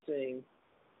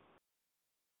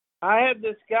I had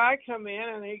this guy come in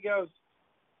and he goes,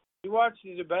 "You watch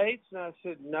the debates?" And I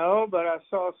said, "No, but I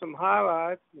saw some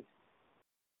highlights."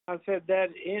 I said,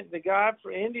 the guy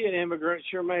for Indian immigrant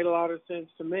sure made a lot of sense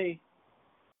to me.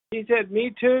 He said,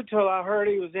 "Me too," till I heard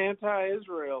he was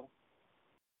anti-Israel.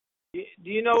 Do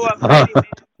you know what made him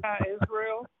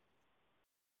anti-Israel?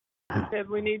 He said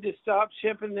we need to stop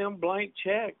shipping them blank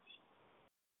checks.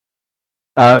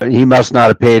 He must not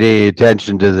have paid any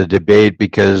attention to the debate,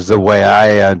 because the way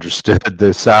I understood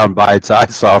the sound bites I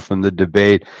saw from the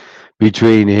debate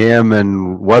between him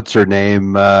and what's her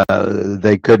name,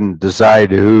 they couldn't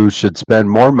decide who should send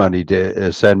more money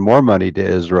to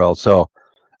Israel. So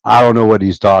I don't know what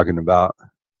he's talking about.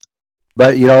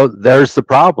 But there's the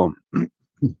problem.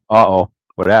 Uh-oh,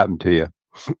 what happened to you?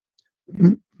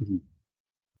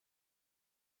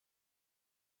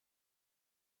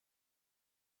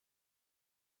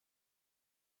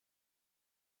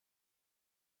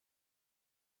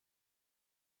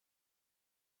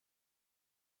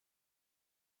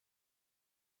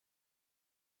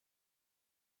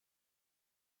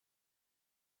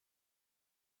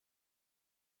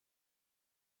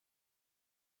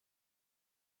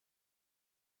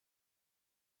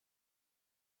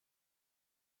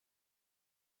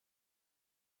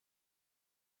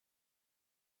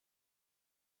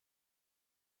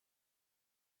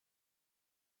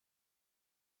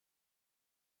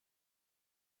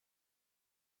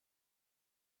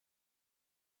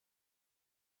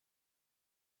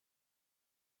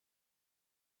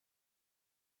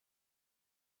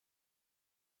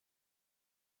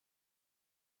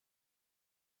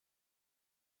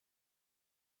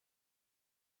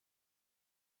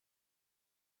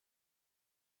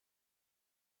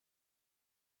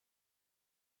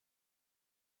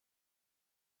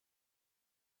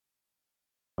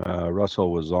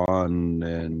 Russell was on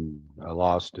and I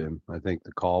lost him. I think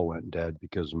the call went dead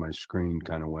because my screen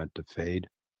kind of went to fade.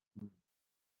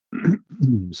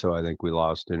 So I think we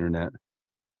lost internet.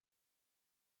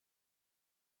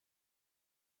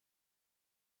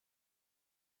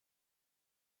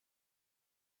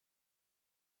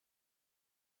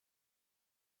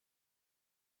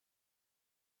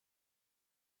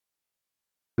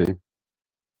 See?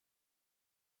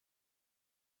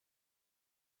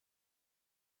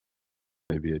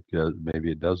 Maybe it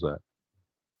does that.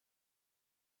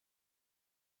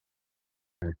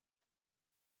 Okay.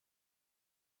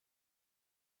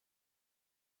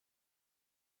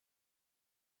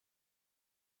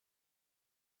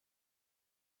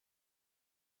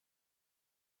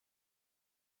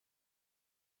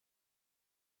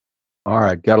 All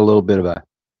right, got a little bit of a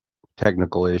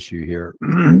technical issue here.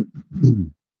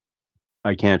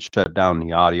 I can't shut down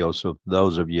the audio, so for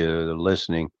those of you that are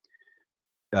listening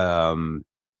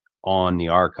on the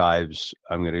archives,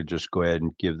 I'm going to just go ahead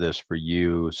and give this for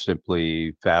you.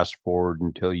 Simply fast forward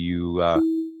until you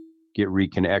get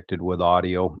reconnected with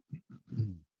audio.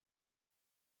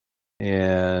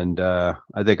 And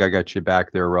I think I got you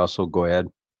back there, Russell. Go ahead.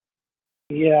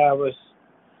 Yeah,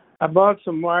 I bought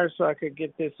some wires so I could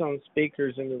get this on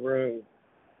speakers in the room.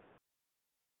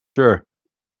 Sure.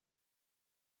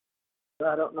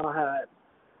 I don't know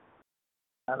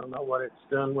I don't know what it's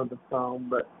done with the phone,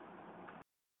 but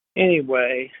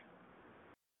anyway,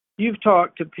 you've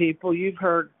talked to people, you've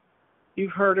heard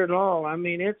it all. I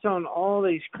mean, it's on all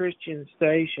these Christian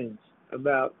stations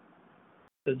about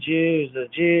the Jews.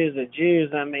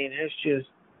 I mean, it's just,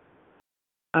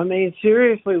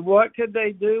 seriously, what could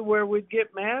they do where we'd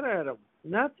get mad at them?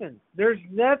 Nothing. There's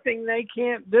nothing they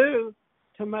can't do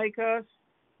to make us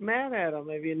mad at them.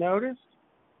 Have you noticed?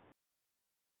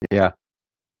 Yeah.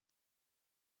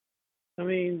 I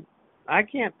mean, I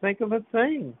can't think of a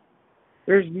thing.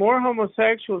 There's more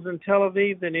homosexuals in Tel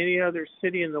Aviv than any other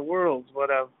city in the world, is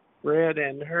what I've read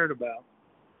and heard about.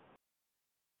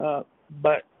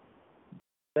 But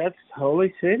that's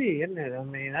holy city, isn't it? I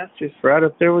mean, that's just right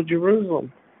up there with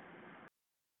Jerusalem.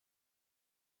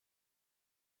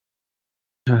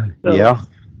 So, yeah.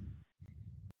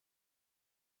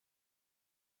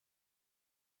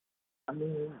 I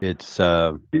mean, It's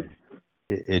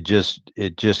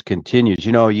it just continues.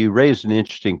 You raised an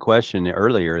interesting question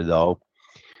earlier, though,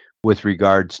 with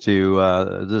regards to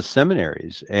the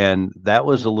seminaries, and that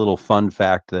was a little fun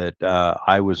fact that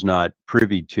I was not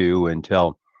privy to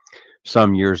until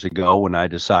some years ago when I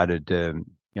decided to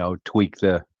tweak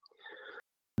the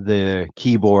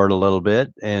keyboard a little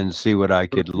bit and see what I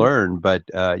could learn. But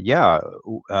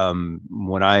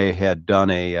when I had done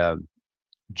a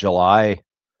July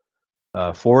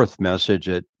 4th message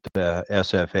at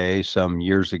SFA some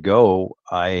years ago,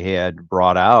 I had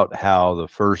brought out how the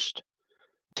first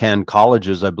 10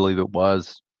 colleges, I believe it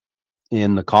was,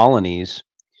 in the colonies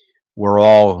were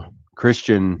all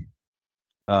Christian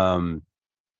um,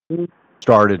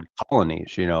 started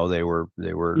colonies. They were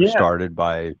Yeah. started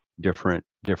by different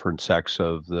sects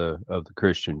of the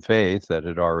Christian faith that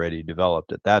had already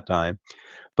developed at that time.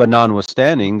 But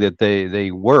notwithstanding that,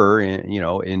 they were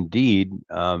indeed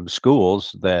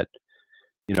schools that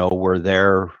were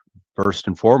there first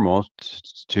and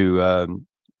foremost to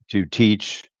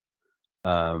teach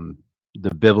um,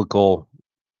 the biblical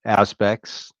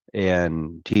aspects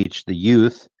and teach the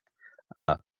youth.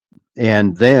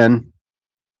 And then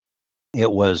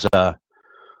it was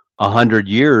 100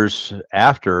 years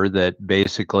after that,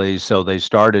 basically. So they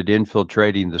started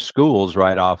infiltrating the schools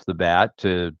right off the bat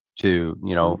to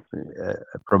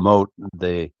promote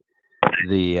the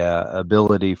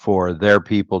ability for their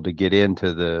people to get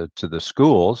into the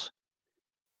schools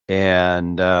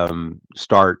and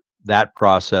start that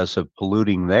process of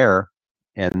polluting there.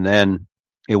 And then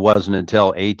it wasn't until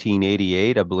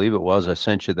 1888, I believe it was, I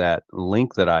sent you that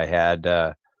link that I had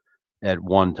at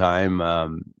one time.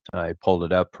 I pulled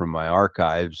it up from my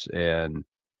archives and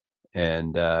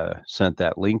sent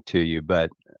that link to you. But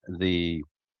the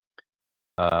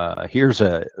here's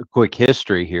a quick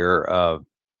history here of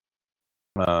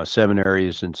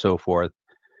seminaries and so forth.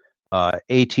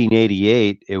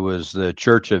 1888, it was the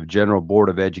Church of General Board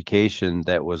of Education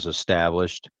that was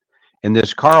established. And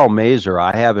this Carl Maser,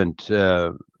 I haven't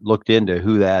looked into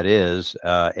who that is.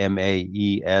 Maeser.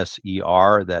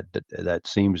 That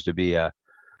seems to be a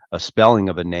spelling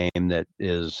of a name that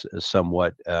is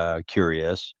somewhat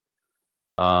curious.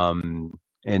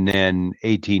 And then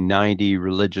 1890,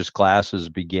 religious classes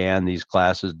began. These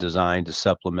classes designed to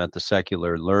supplement the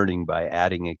secular learning by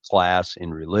adding a class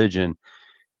in religion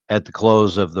at the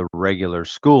close of the regular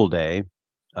school day,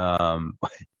 um,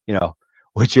 you know,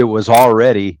 which it was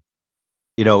already,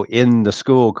 in the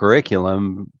school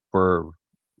curriculum for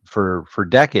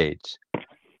decades.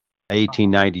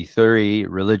 1893,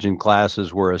 religion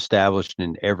classes were established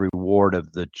in every ward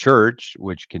of the church,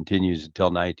 which continues until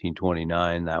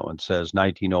 1929. That one says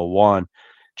 1901,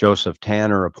 Joseph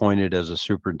Tanner appointed as a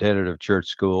superintendent of church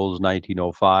schools.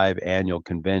 1905, annual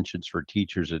conventions for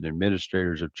teachers and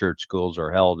administrators of church schools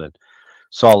are held in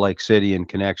Salt Lake City in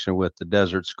connection with the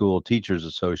Desert School Teachers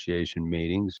Association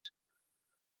meetings.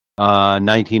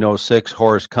 1906,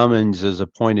 Horace Cummings is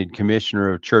appointed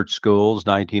commissioner of church schools.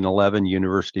 1911,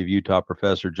 University of Utah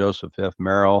professor Joseph F.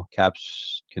 Merrill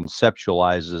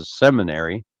conceptualizes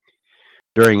seminary.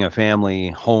 During a family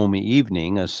home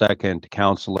evening, a second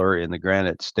counselor in the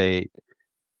Granite State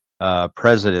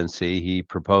presidency, he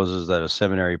proposes that a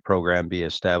seminary program be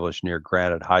established near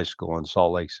Granite High School in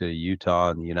Salt Lake City,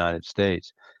 Utah, in the United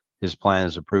States. His plan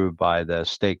is approved by the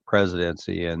stake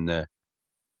presidency and the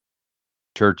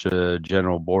Church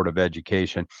General Board of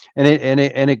Education, and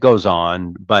it goes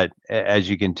on. But as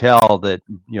you can tell, that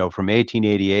from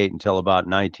 1888 until about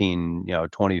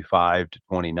 1925 to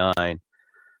 29,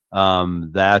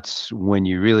 that's when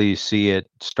you really see it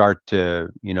start to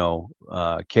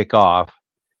kick off.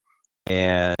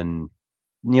 And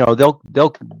they'll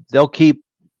keep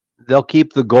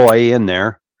the goy in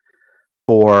there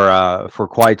for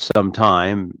quite some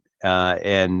time,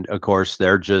 and of course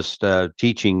they're just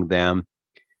teaching them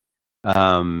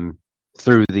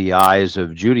through the eyes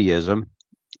of Judaism.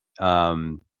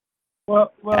 Well,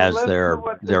 As listen to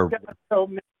what this guy told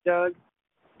me, Doug.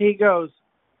 He goes,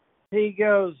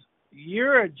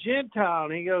 you're a Gentile.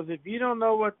 And he goes, if you don't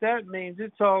know what that means,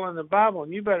 it's all in the Bible,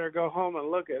 and you better go home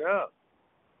and look it up.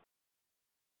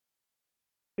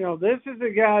 This is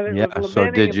a guy that was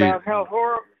lamenting about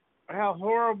how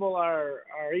horrible our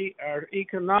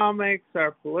economics,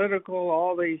 our political,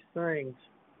 all these things.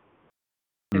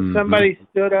 And somebody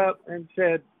stood up and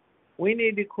said, we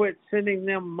need to quit sending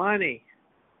them money.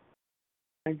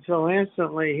 And so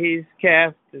instantly he's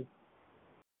cast to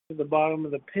the bottom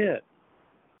of the pit.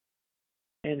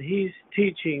 And he's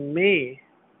teaching me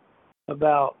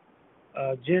about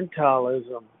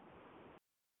Gentilism.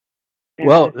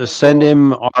 Well, send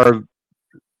him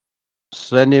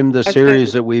the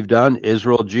series that we've done,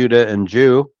 Israel, Judah, and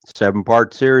Jew,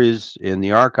 7-part series in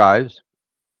the archives.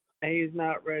 He's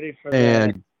not ready for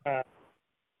that.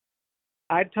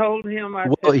 I told him, I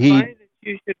said, funny that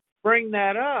you should bring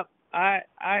that up. I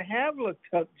have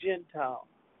looked up Gentile.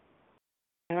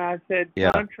 And I said,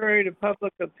 contrary to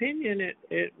public opinion,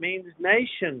 it means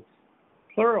nations,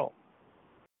 plural.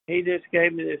 He just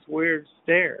gave me this weird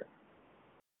stare.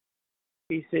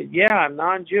 He said, yeah,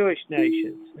 non-Jewish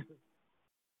nations.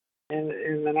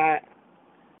 and then I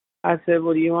said,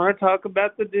 well, do you want to talk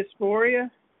about the dysphoria?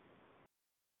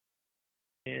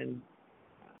 And,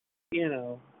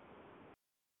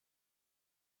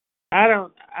 I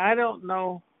don't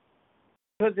know,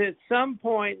 because at some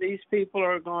point these people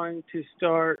are going to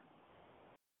start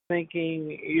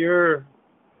thinking you're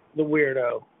the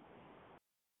weirdo.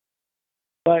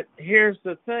 But here's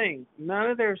the thing: none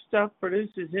of their stuff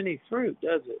produces any fruit,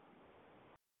 does it?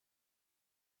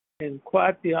 And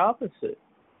quite the opposite.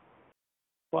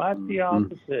 Quite the Mhm.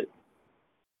 opposite.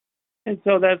 And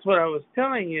so that's what I was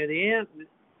telling you.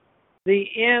 The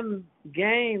end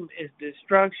game is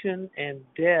destruction and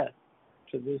death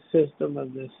to the system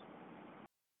of this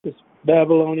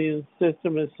Babylonian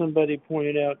system, as somebody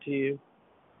pointed out to you.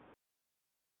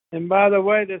 And by the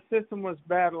way, the system was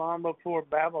Babylon before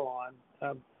Babylon.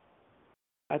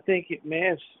 I think it may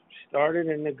have started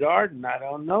in the garden. I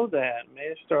don't know that. It may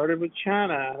have started with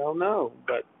China. I don't know.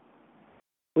 But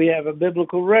we have a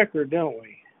biblical record, don't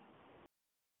we?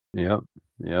 Yep.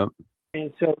 Yep.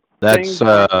 And so That's things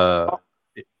weren't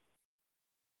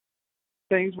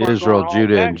things weren't Israel, going all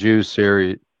Judah, and back. Jew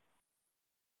series.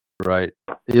 Right.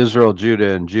 Israel,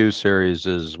 Judah, and Jew series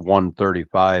is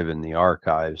 135 in the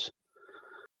archives.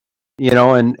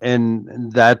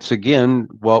 And that's again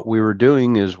what we were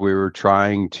doing is we were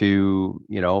trying to,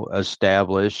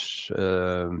 establish,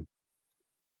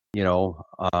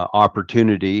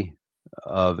 opportunity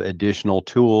of additional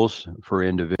tools for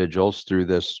individuals through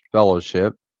this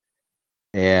fellowship,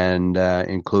 and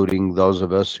including those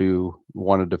of us who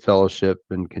wanted to fellowship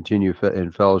and continue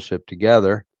in fellowship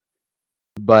together.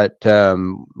 But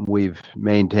we've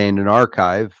maintained an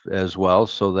archive as well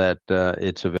so that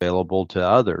it's available to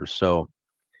others. So,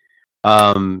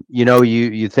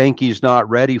 you think he's not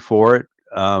ready for it,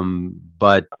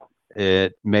 but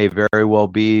it may very well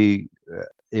be.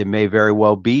 It may very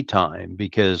well be time,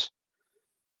 because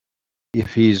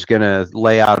if he's going to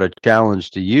lay out a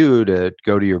challenge to you to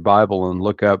go to your Bible and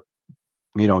look up,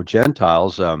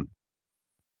 Gentiles,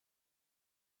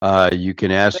 you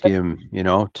can ask him,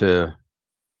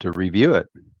 to review it.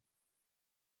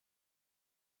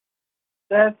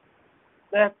 That's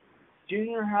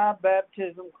junior high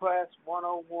baptism class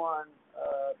 101.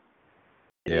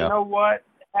 And you Yeah. know what?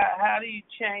 How do you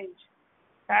change?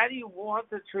 How do you want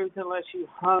the truth unless you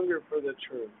hunger for the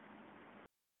truth?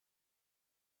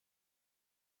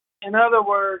 In other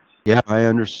words, Yeah, I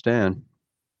understand.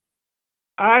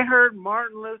 I heard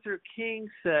Martin Luther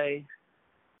King say,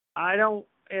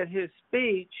 at his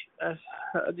speech,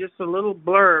 just a little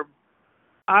blurb,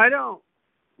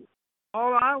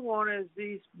 all I want is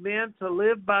these men to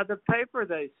live by the paper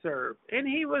they serve. And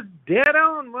he was dead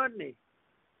on, wasn't he?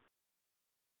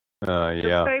 The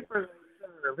Yeah. paper they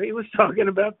serve. He was talking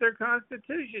about their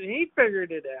Constitution. He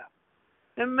figured it out.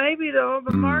 And maybe all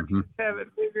the Hmm. Marxists have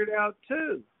it figured out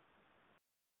too.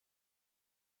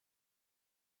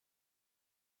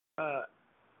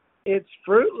 It's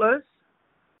fruitless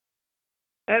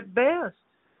at best.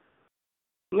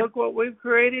 Look what we've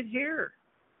created here.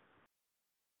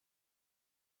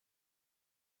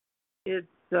 It's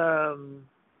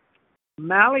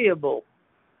malleable.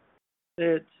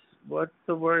 It's, what's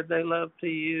the word they love to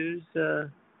use?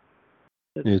 It's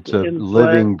It's a in flesh.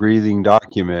 living, breathing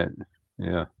document.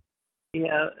 Yeah.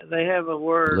 Yeah, they have a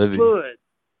word, Living. fluid.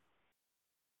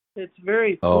 It's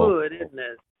very Oh, fluid, isn't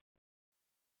it?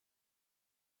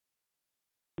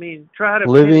 I mean, try to pin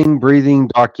it. living, breathing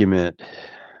document.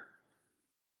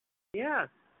 Yes.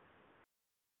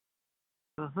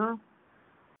 Uh-huh.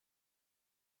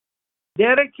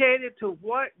 Dedicated to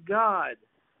what God?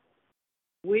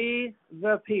 We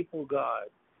the people, God.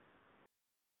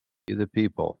 You the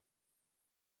people.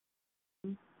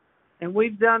 And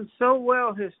we've done so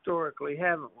well historically,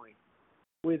 haven't we?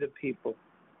 We the people.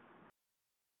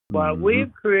 What Hmm.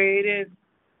 we've created,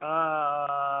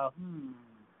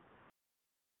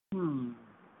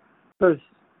 because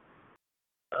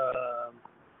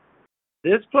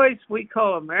this place we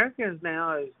call Americans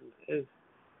now is,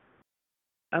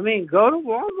 I mean, go to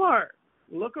Walmart,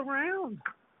 look around.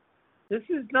 This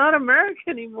is not America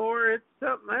anymore. It's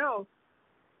something else.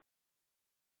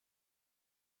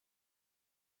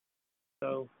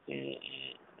 So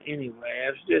anyway,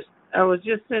 I was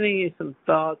just sending you some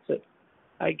thoughts that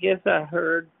I guess I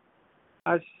heard.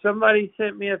 Somebody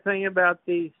sent me a thing about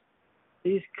these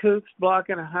kooks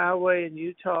blocking a highway in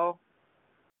Utah.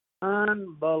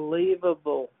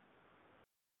 Unbelievable.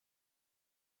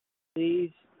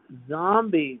 These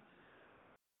zombies.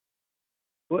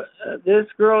 This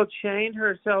girl chained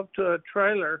herself to a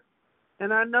trailer,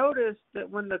 and I noticed that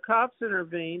when the cops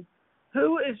intervene,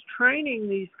 who is training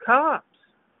these cops?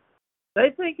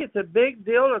 They think it's a big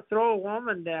deal to throw a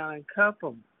woman down and cuff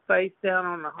them face down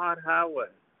on the hot highway.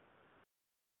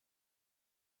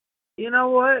 You know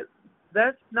what?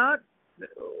 That's not.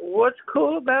 What's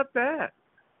cool about that?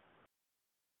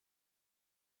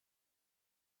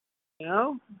 You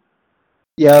know,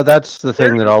 Yeah, that's the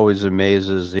thing there's that always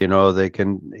amazes, they it's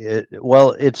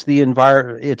it's the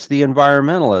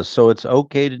environmentalists, so it's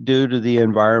okay to do to the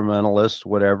environmentalists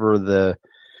whatever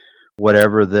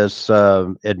this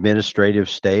administrative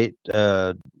state,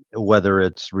 whether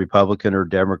it's Republican or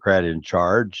Democrat in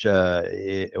charge,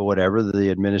 whatever the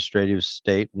administrative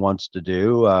state wants to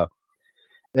do,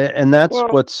 and that's well.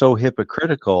 what's so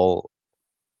hypocritical.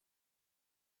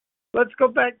 Let's go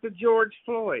back to George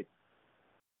Floyd.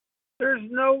 There's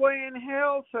no way in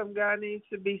hell some guy needs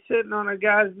to be sitting on a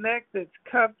guy's neck that's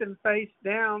cuffed and face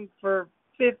down for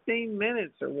 15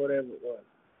 minutes or whatever it was.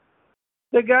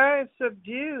 The guy is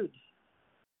subdued.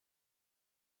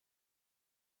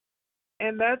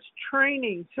 And that's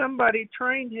training. Somebody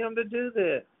trained him to do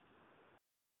this.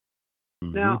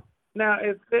 Hmm. Now,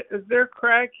 if they're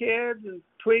crackheads and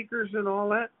tweakers and all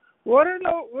that, what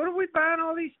are we buying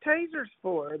all these tasers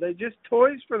for? Are they just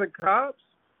toys for the cops?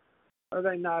 Are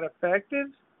they not effective?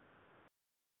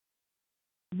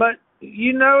 But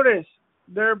you notice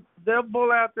they'll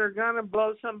pull out their gun and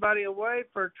blow somebody away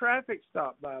for a traffic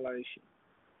stop violation.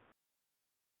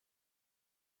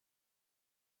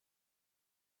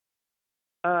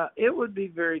 It would be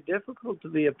very difficult to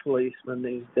be a policeman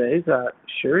these days. I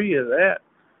assure you that.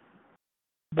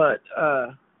 But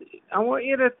I want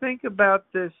you to think about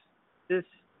this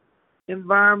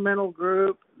environmental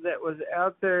group that was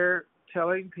out there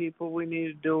telling people we need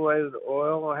to do away with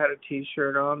oil, or had a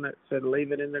T-shirt on that said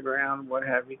 "Leave it in the ground," what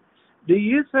have you. Do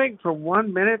you think for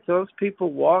 1 minute those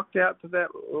people walked out to that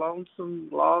lonesome,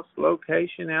 lost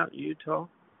location out in Utah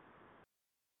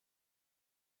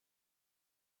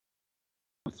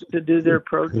to do their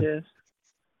protest?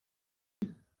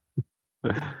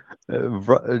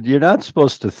 You're not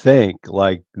supposed to think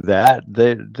like that.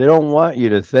 They don't want you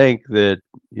to think that,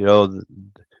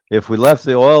 if we left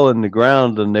the oil in the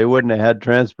ground, then they wouldn't have had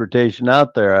transportation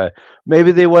out there.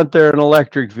 Maybe they went there in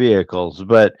electric vehicles,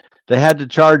 but they had to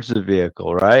charge the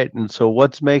vehicle, right? And so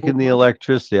what's making the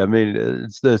electricity? I mean,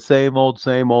 it's the same old,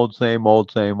 same old, same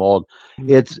old, same old.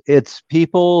 It's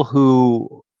people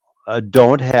who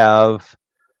don't have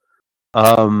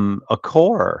a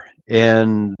core,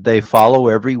 and they follow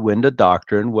every wind of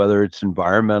doctrine, whether it's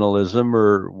environmentalism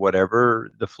or whatever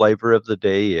the flavor of the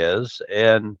day is.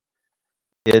 And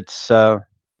it's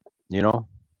you know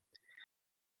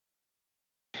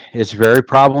it's very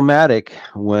problematic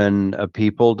when a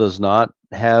people does not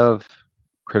have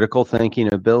critical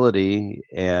thinking ability,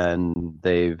 and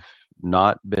they've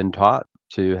not been taught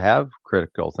to have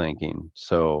critical thinking,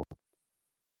 so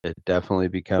it definitely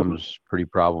becomes pretty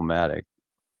problematic.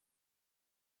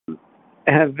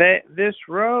 And this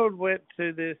road went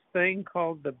to this thing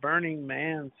called the Burning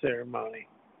Man ceremony,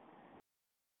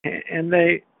 and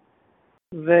they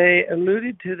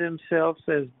alluded to themselves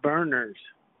as burners,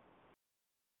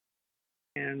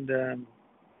 and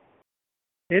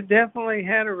it definitely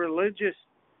had a religious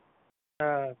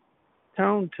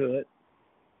tone to it.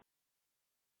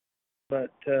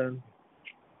 But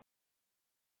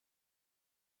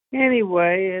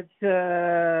anyway, it's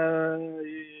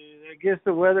I guess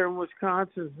the weather in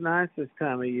Wisconsin is nice this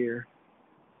time of year.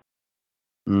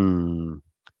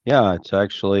 Yeah, it's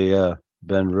actually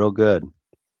been real good.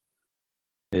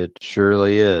 It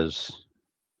surely is.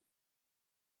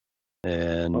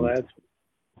 And Well, that's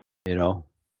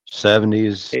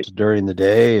 70s during the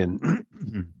day, and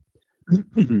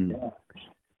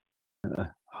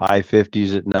high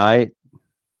 50s at night.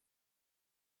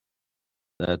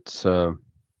 That's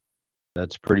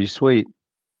pretty sweet.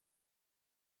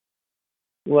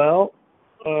 well.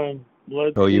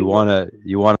 Let's So see you what. want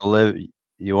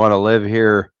to live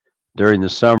here during the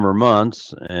summer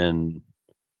months and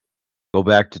go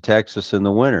back to Texas in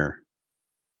the winter.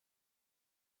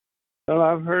 Well,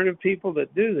 I've heard of people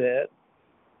that do that.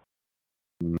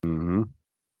 Hmm.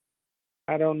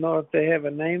 I don't know if they have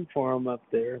a name for them up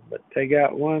there, but they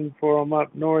got one for them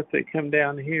up north that come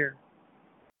down here.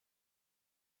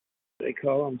 They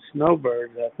call them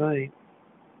snowbirds, I think.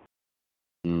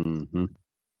 Hmm.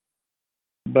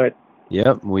 But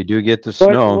Yep, we do get the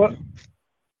what snow.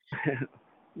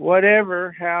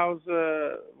 whatever.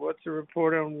 What's the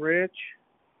report on Rich?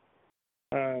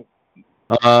 I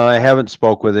haven't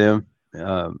spoke with him,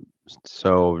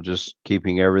 so just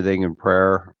keeping everything in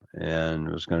prayer, and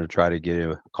was going to try to get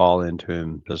a call into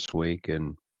him this week,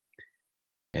 and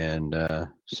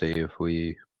see if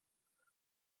we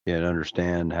can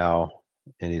understand how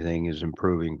anything is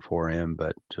improving for him,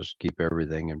 but just keep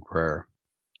everything in prayer.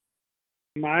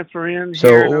 My friend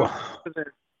here in So, Ohio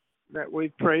that we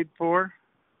prayed for,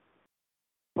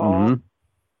 Paul. mm-hmm.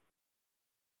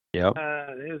 Yep.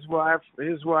 His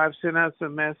wife sent us a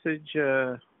message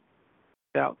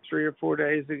about 3 or 4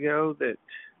 days ago that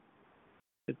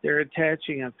they're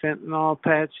attaching a fentanyl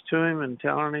patch to him and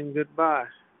telling him goodbye.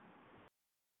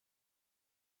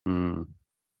 Mm.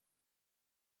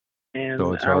 And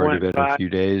So it's I already went been a by. few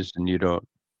days, and you don't.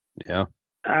 Yeah.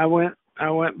 I went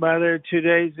by there 2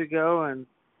 days ago, and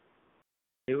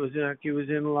it was like he was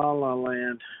in La La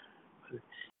Land.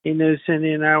 He knew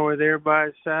Cindy and I were there by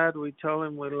his side. We told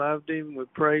him we loved him. We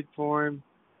prayed for him.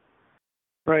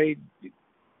 Prayed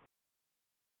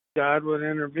God would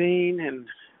intervene, and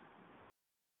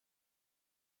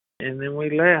then we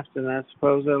left. And I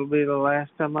suppose that'll be the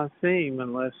last time I see him,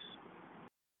 unless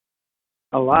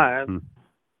alive. Mm.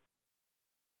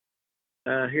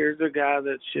 Here's a guy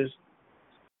that's just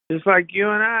like you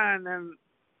and I, and then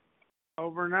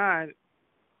overnight,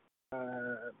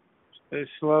 it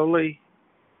slowly.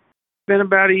 It's been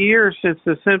about a year since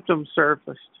the symptoms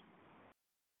surfaced.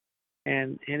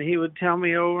 And he would tell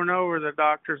me over and over, the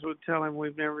doctors would tell him,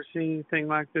 we've never seen anything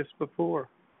like this before.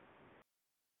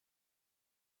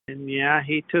 And yeah,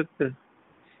 he took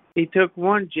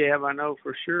one jab, I know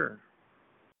for sure.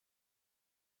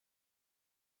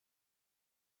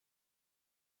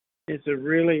 It's a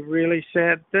really, really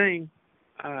sad thing.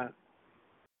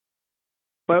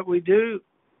 But we do,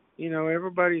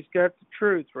 everybody's got the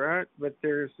truth, right? But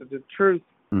there's the truth.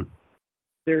 Mm.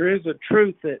 There is a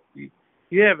truth that you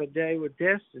have a day with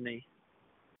destiny.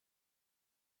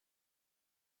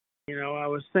 I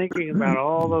was thinking about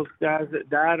all those guys that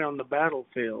died on the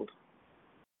battlefield.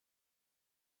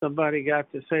 Somebody got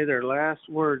to say their last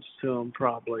words to them,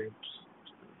 probably,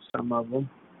 some of them,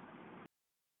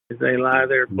 as they lie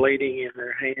there bleeding in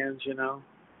their hands,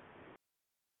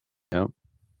 Yep.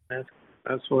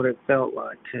 That's what it felt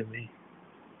like to me.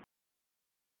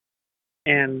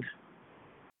 And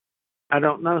I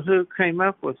don't know who came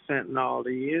up with fentanyl.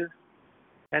 Do you?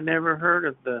 I never heard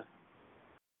of the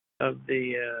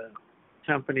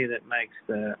company that makes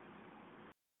that.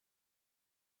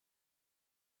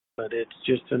 But it's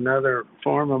just another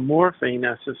form of morphine,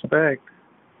 I suspect.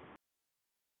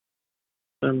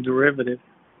 Some derivative.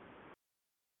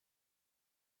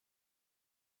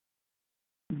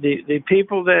 The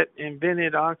people that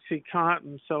invented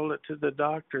OxyContin sold it to the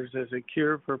doctors as a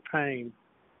cure for pain.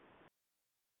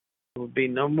 There will be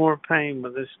no more pain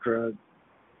with this drug.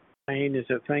 Pain is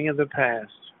a thing of the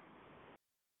past.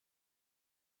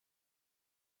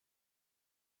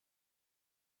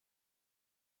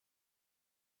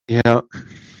 Yeah.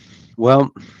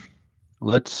 Well,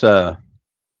 let's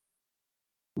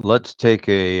take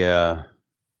a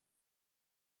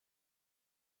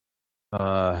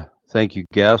thank you,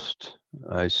 guest.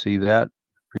 I see that.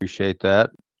 Appreciate that.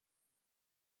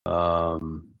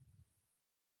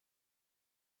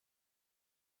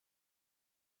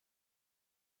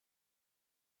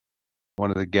 One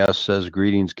of the guests says,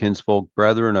 greetings, kinsfolk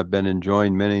brethren. I've been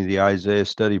enjoying many of the Isaiah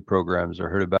study programs. I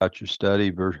heard about your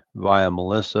study via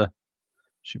Melissa.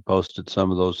 She posted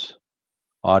some of those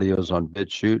audios on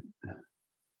BitChute.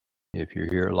 If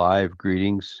you're here live,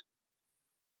 greetings.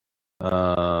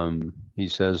 He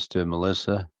says to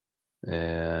Melissa,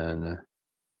 and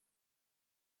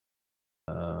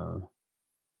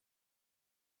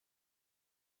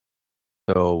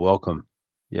so welcome.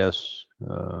 Yes.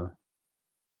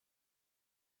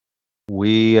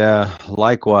 We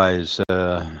likewise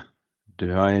trying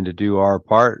to do our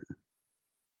part,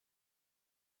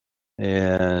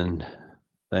 and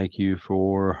thank you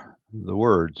for the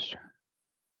words.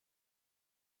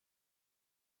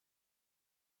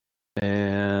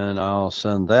 And I'll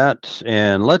send that.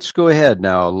 And let's go ahead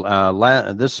now.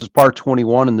 This is part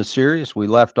 21 in the series. We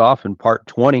left off in part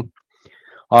 20,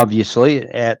 obviously,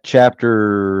 at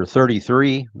chapter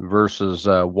 33, verses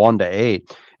 1 to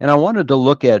 8. And I wanted to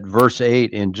look at verse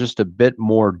 8 in just a bit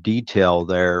more detail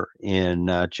there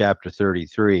in chapter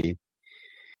 33.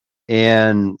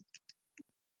 And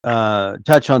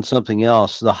touch on something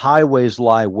else. The highways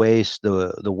lie waste.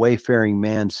 The wayfaring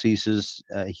man ceases.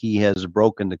 He has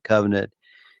broken the covenant.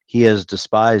 He has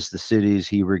despised the cities.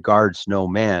 He regards no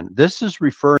man. This is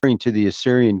referring to the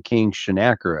Assyrian king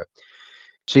Sennacherib.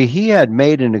 See, he had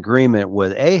made an agreement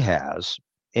with Ahaz,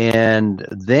 and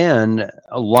then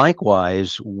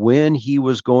likewise, when he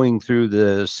was going through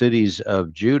the cities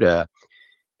of Judah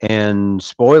and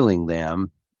spoiling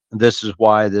them, this is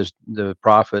why the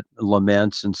prophet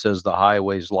laments and says the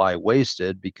highways lie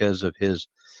wasted because of his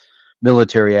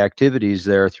military activities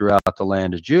there throughout the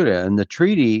land of Judah. And the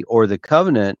treaty or the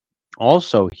covenant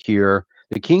also here,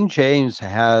 the King James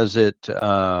has it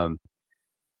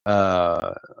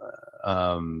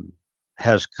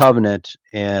has covenant,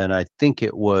 and I think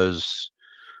it was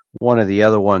one of the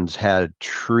other ones had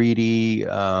treaty.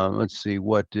 Let's see,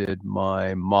 what did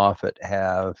my Moffat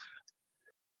have?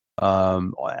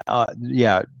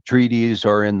 Yeah, treaties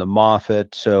are in the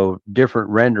Moffat, so different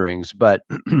renderings, but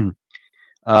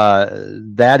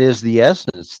that is the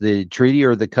essence. The treaty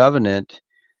or the covenant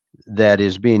that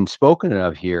is being spoken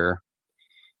of here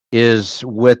is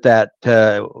with that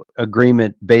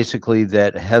agreement basically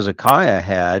that Hezekiah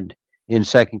had in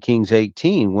 2 Kings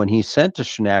 18 when he sent to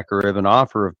Sennacherib an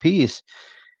offer of peace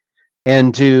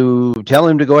and to tell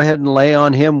him to go ahead and lay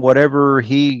on him whatever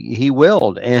he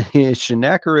willed. And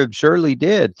Sennacherib surely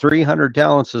did, 300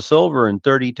 talents of silver and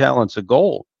 30 talents of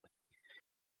gold.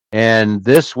 And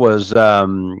this was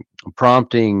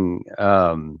prompting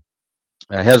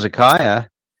Hezekiah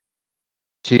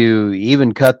to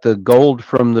even cut the gold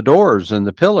from the doors and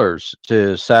the pillars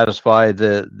to satisfy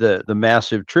the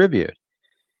massive tribute.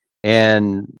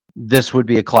 And this would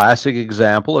be a classic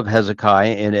example of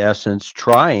Hezekiah, in essence,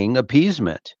 trying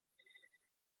appeasement.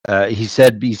 He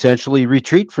said, essentially,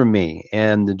 retreat from me.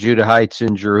 And the Judahites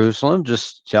in Jerusalem,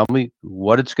 just tell me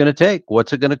what it's going to take.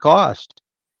 What's it going to cost?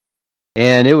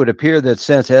 And it would appear that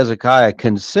since Hezekiah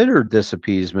considered this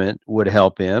appeasement would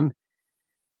help him,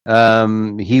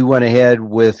 he went ahead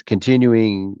with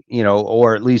continuing,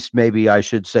 or at least maybe I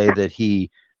should say that he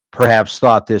perhaps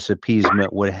thought this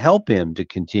appeasement would help him to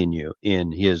continue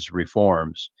in his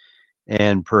reforms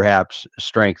and perhaps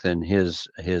strengthen his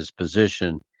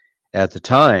position at the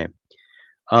time.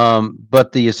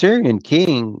 But the Assyrian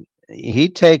king, he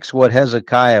takes what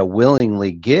Hezekiah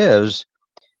willingly gives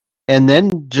and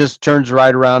then just turns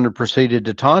right around and proceeded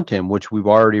to taunt him, which we've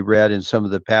already read in some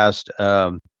of the past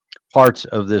parts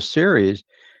of this series.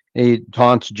 He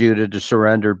taunts Judah to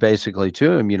surrender basically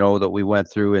to him, that we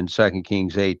went through in 2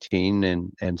 Kings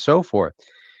 18 and so forth.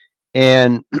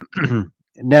 And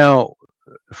now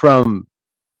from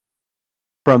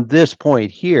this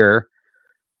point here,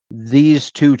 these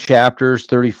two chapters,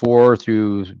 34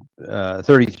 through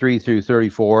 33 through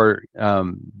 34,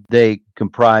 they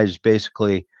comprise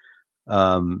basically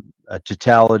a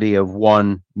totality of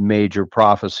one major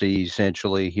prophecy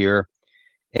essentially here.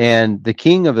 And the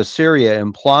king of Assyria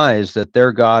implies that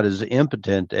their God is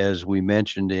impotent, as we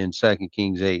mentioned in 2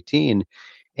 Kings 18.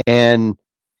 And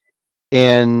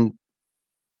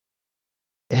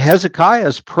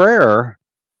Hezekiah's prayer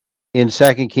in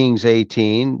 2 Kings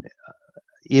 18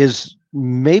 is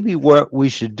maybe what we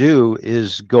should do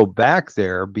is go back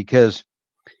there, because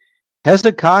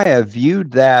Hezekiah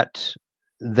viewed that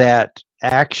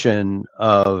action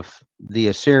of the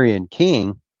Assyrian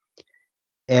king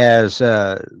as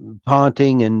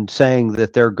taunting and saying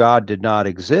that their God did not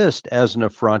exist as an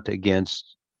affront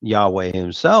against Yahweh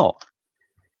himself.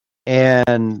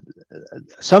 And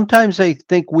sometimes I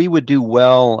think we would do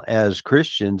well as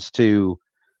Christians to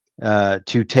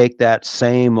take that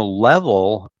same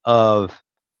level of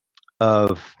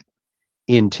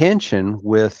intention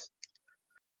with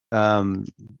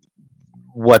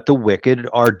what the wicked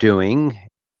are doing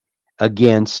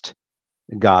against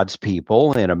God's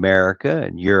people in America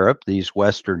and Europe, these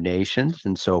Western nations,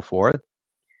 and so forth.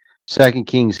 2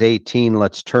 Kings 18,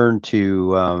 let's turn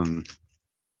to,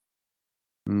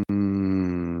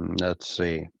 let's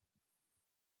see.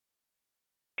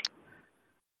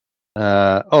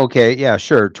 Okay, yeah,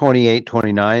 sure. 28,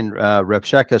 29.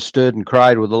 Rabshakeh stood and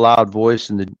cried with a loud voice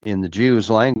in the Jews'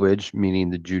 language, meaning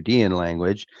the Judean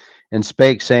language, and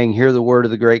spake, saying, Hear the word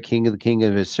of the great king of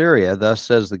Assyria. Thus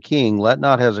says the king, Let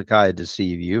not Hezekiah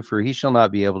deceive you, for he shall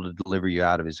not be able to deliver you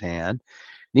out of his hand.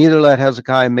 Neither let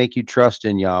Hezekiah make you trust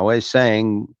in Yahweh,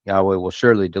 saying, Yahweh will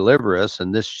surely deliver us,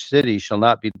 and this city shall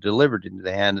not be delivered into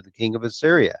the hand of the king of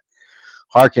Assyria.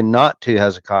 Hearken not to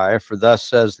Hezekiah, for thus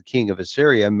says the king of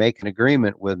Assyria, Make an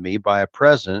agreement with me by a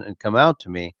present, and come out to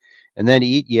me. And then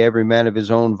eat ye every man of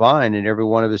his own vine, and every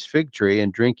one of his fig tree,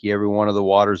 and drink ye every one of the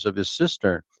waters of his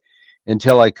cistern,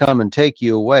 until I come and take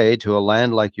you away to a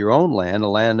land like your own land, a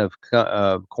land of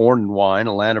corn and wine,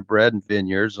 a land of bread and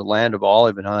vineyards, a land of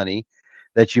olive and honey,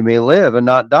 that you may live and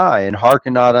not die. And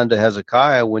hearken not unto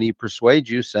Hezekiah when he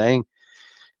persuades you, saying,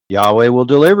 Yahweh will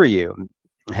deliver you.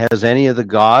 Has any of the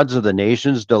gods of the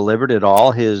nations delivered at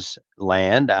all his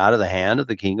land out of the hand of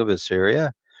the king of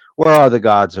Assyria? Where are the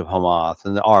gods of Hamath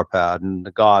and the Arpad and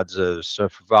the gods of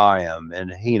Sepharvaim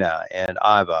and Hena and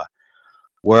Iva?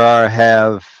 Where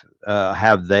have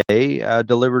they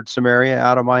delivered Samaria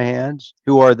out of my hands?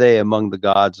 Who are they among the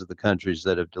gods of the countries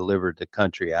that have delivered the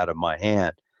country out of my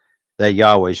hand, that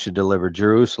Yahweh should deliver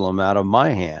Jerusalem out of my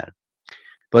hand?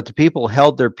 But the people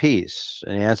held their peace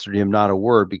and answered him not a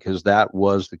word, because that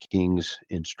was the king's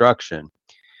instruction.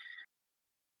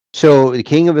 So the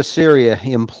king of Assyria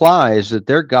implies that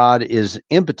their God is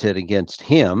impotent against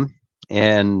him.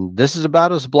 And this is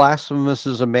about as blasphemous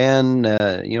as a man,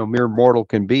 mere mortal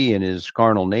can be in his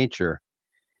carnal nature.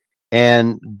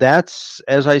 And that's,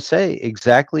 as I say,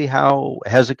 exactly how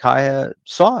Hezekiah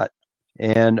saw it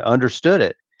and understood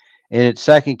it. And it's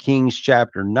 2 Kings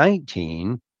chapter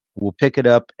 19. We'll pick it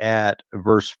up at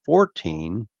verse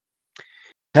 14.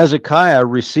 Hezekiah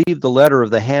received the letter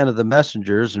of the hand of the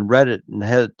messengers and read it,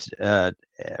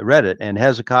 and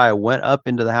Hezekiah went up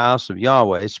into the house of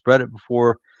Yahweh, spread it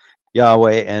before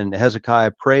Yahweh, and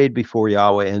Hezekiah prayed before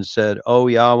Yahweh and said, O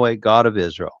Yahweh, God of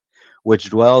Israel, which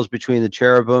dwells between the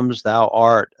cherubims, thou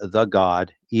art the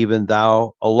God, even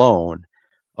thou alone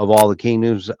of all the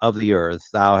kingdoms of the earth.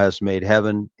 Thou hast made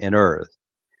heaven and earth.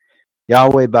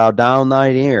 Yahweh, bow down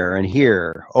thine ear and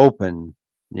hear. Open,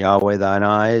 Yahweh, thine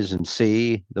eyes and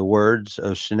see the words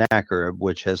of Sennacherib,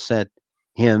 which has sent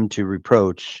him to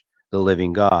reproach the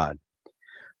living God.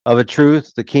 Of a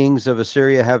truth, the kings of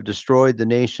Assyria have destroyed the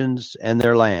nations and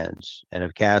their lands, and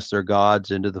have cast their gods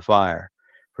into the fire.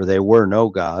 For they were no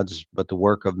gods, but the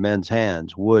work of men's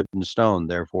hands, wood and stone,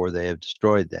 therefore they have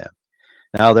destroyed them.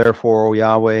 Now therefore, O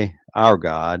Yahweh, our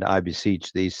God, I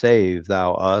beseech thee, save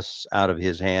thou us out of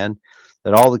his hand,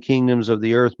 that all the kingdoms of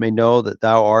the earth may know that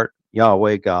thou art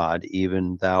Yahweh God,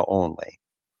 even thou only.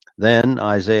 Then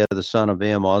Isaiah the son of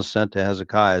Amoz sent to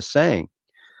Hezekiah, saying,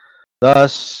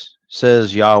 Thus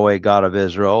says Yahweh God of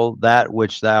Israel, that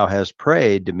which thou hast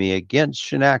prayed to me against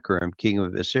Sennacherib, king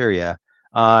of Assyria,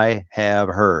 I have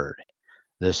heard.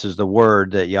 This is the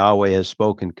word that Yahweh has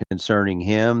spoken concerning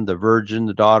him. The virgin,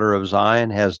 the daughter of Zion,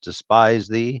 has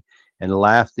despised thee and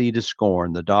laughed thee to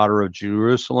scorn. The daughter of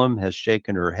Jerusalem has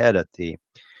shaken her head at thee.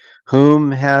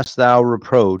 Whom hast thou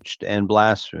reproached and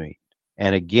blasphemed?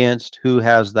 And against who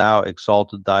hast thou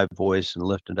exalted thy voice and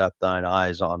lifted up thine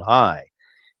eyes on high?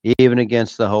 Even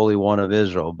against the Holy One of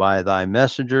Israel. By thy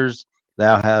messengers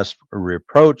thou hast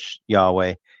reproached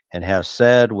Yahweh, and hast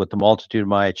said, with the multitude of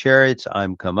my chariots,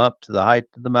 I'm come up to the height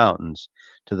of the mountains.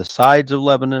 To the sides of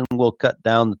Lebanon will cut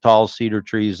down the tall cedar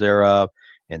trees thereof,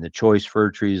 and the choice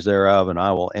fir trees thereof, and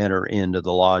I will enter into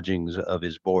the lodgings of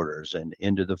his borders, and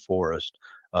into the forest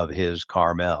of his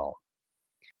Carmel.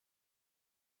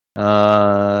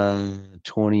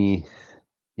 20,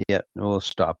 yeah, we'll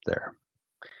stop there.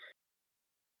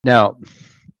 Now,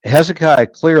 Hezekiah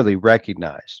clearly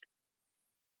recognized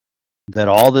that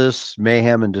all this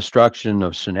mayhem and destruction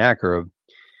of Sennacherib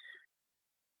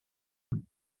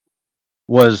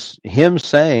was him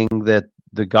saying that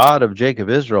the God of Jacob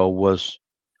Israel was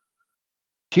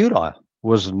futile,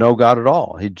 was no God at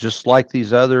all. He just like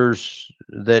these others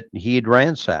that he had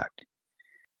ransacked.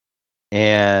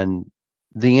 And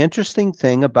the interesting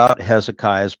thing about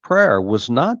Hezekiah's prayer was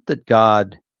not that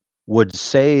God would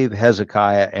save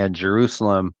Hezekiah and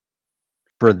Jerusalem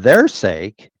for their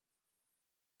sake,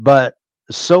 but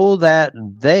so that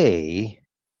they,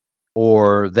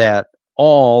 or that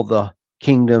all the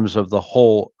kingdoms of the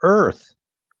whole earth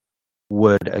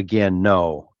would again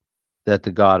know that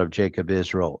the God of Jacob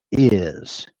Israel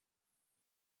is,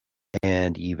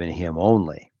 and even him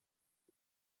only.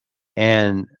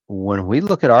 And when we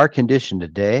look at our condition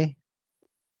today,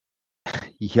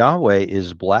 Yahweh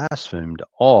is blasphemed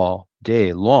all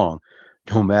day long,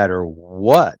 no matter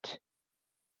what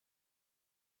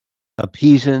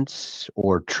appeasance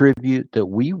or tribute that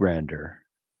we render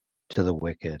to the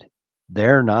wicked.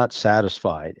 They're not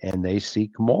satisfied and they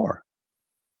seek more.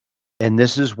 And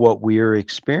this is what we are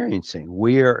experiencing.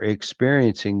 We are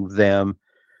experiencing them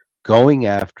going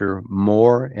after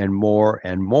more and more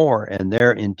and more. And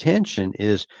their intention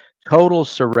is total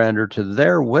surrender to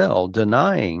their will,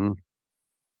 denying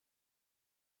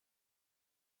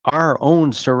our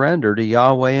own surrender to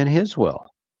Yahweh and his will.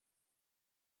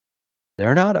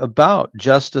 They're not about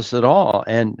justice at all.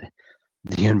 And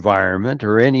the environment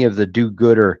or any of the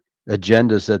do-gooder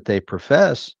agendas that they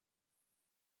profess,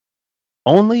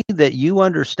 only that you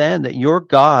understand that your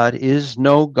God is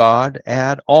no God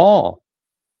at all.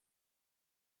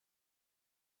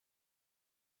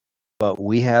 But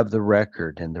we have the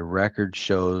record, and the record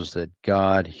shows that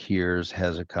God hears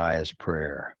Hezekiah's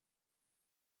prayer.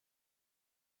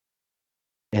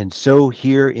 And so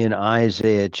here in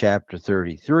Isaiah chapter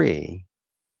 33,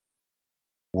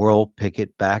 we'll pick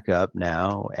it back up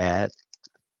now at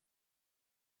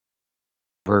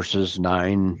verses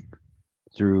 9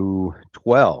 through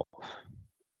 12.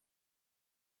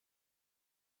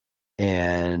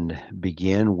 And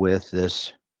begin with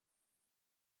this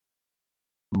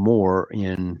more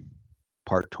in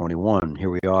part 21. Here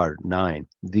we are, 9.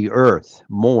 The earth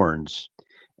mourns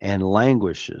and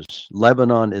languishes.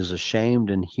 Lebanon is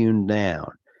ashamed and hewn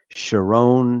down.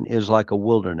 Sharon is like a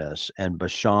wilderness, and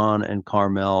Bashan and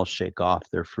Carmel shake off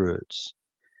their fruits.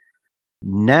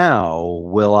 Now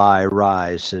will I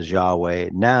rise, says Yahweh.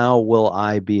 Now will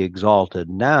I be exalted.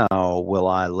 Now will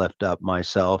I lift up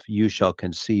myself. You shall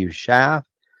conceive chaff.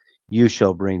 You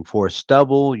shall bring forth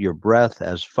stubble. Your breath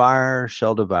as fire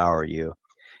shall devour you.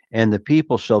 And the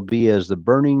people shall be as the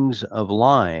burnings of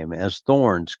lime, as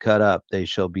thorns cut up. They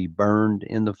shall be burned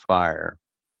in the fire.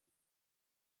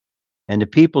 And the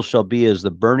people shall be as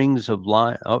the burnings of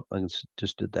lime. Oh, I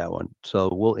just did that one.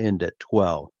 So we'll end at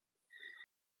 12.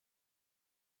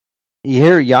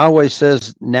 Here Yahweh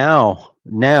says now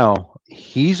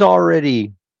he's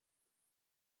already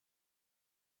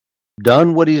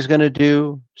done what he's going to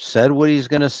do, said what he's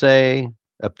going to say,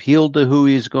 appealed to who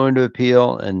he's going to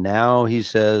appeal, and now he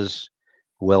says,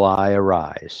 will I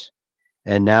arise?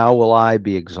 And now will I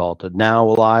be exalted? Now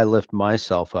will I lift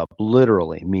myself up,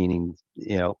 literally, meaning,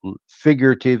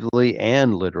 figuratively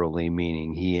and literally,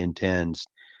 meaning he intends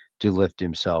to lift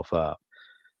himself up.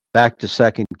 Back to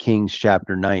 2 Kings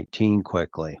chapter 19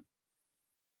 quickly.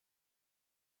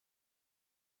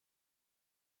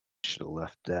 Should have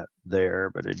left that there,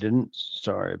 but I didn't.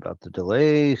 Sorry about the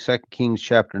delay. 2 Kings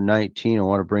chapter 19. I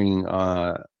want to bring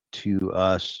to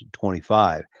us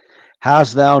 25.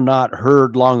 Hast thou not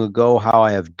heard long ago how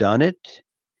I have done it,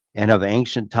 and of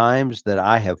ancient times that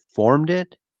I have formed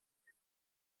it?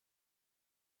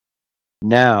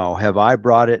 Now have I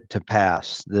brought it to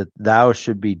pass that thou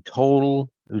should be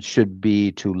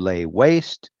to lay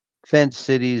waste fenced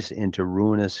cities into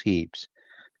ruinous heaps.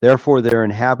 Therefore their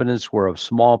inhabitants were of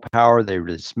small power, they were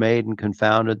dismayed and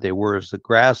confounded, they were as the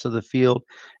grass of the field,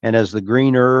 and as the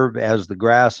green herb, as the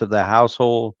grass of the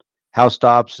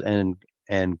housetops,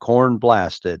 and corn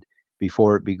blasted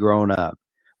before it be grown up.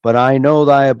 But I know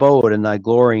thy abode, and thy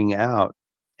glorying out,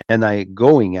 and thy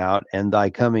going out, and thy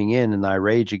coming in, and thy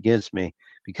rage against me,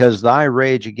 because thy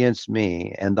rage against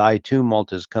me, and thy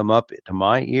tumult is come up to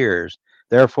my ears.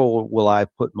 Therefore will I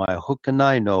put my hook in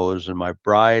thy nose, and my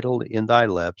bridle in thy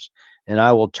lips, and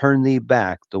I will turn thee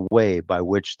back the way by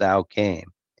which thou came.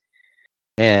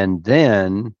 And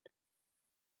then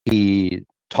he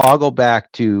toggled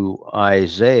back to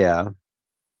Isaiah,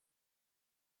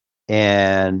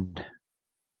 and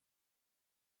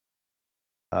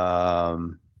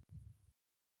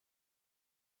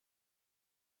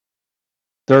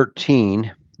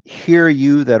 13, hear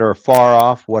you that are far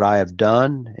off what I have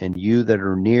done, and you that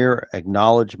are near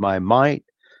acknowledge my might.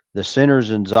 The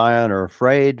sinners in Zion are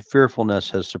afraid. Fearfulness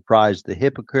has surprised the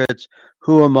hypocrites.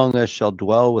 Who among us shall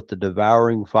dwell with the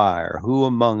devouring fire? Who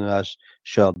among us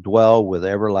shall dwell with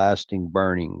everlasting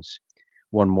burnings?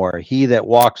 One more. He that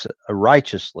walks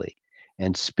righteously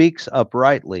and speaks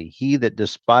uprightly, he that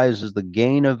despises the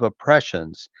gain of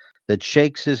oppressions, that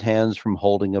shakes his hands from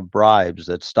holding of bribes,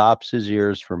 that stops his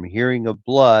ears from hearing of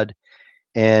blood,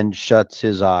 and shuts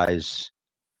his eyes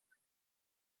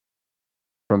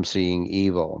from seeing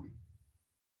evil.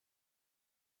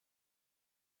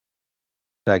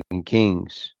 2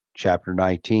 Kings chapter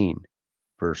 19,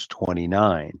 verse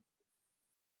 29.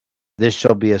 This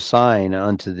shall be a sign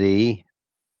unto thee.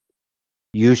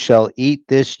 You shall eat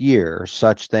this year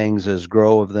such things as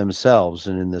grow of themselves,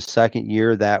 and in the second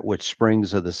year that which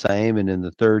springs of the same, and in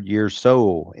the third year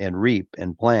sow and reap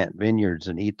and plant vineyards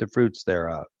and eat the fruits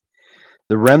thereof.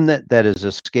 The remnant that is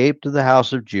escaped of the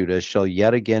house of Judah shall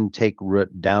yet again take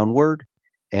root downward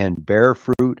and bear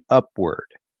fruit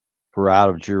upward. For out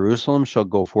of Jerusalem shall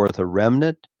go forth a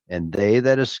remnant, and they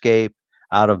that escape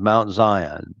out of Mount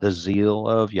Zion, the zeal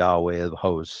of Yahweh of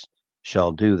hosts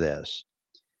shall do this.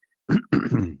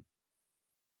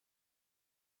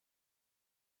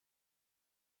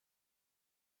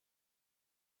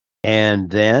 And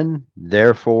then,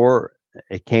 therefore,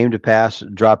 it came to pass,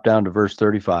 drop down to verse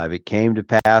 35. It came to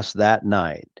pass that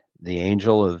night, the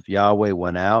angel of Yahweh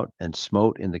went out and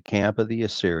smote in the camp of the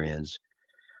Assyrians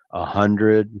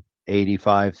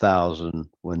 185,000.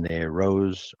 When they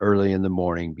arose early in the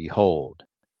morning, behold,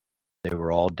 they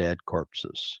were all dead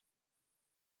corpses.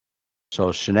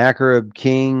 So Sennacherib,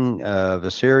 king of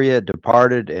Assyria,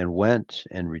 departed and went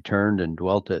and returned and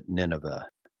dwelt at Nineveh.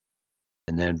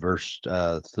 And then verse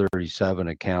 37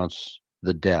 accounts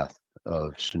the death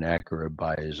of Sennacherib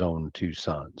by his own two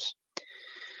sons.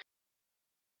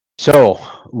 So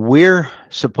we're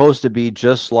supposed to be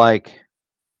just like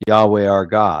Yahweh our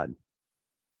God.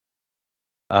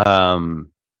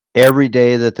 Every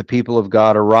day that the people of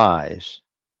God arise,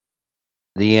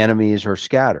 the enemies are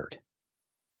scattered.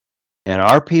 And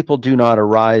our people do not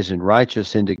arise in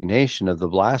righteous indignation of the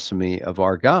blasphemy of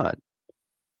our God,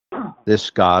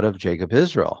 this God of Jacob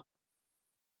Israel.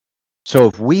 So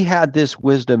if we had this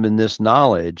wisdom and this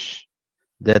knowledge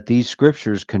that these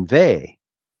scriptures convey,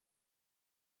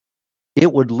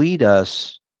 it would lead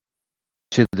us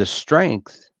to the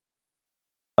strength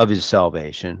of his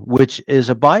salvation, which is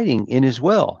abiding in his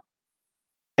will,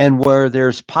 and where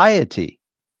there's piety,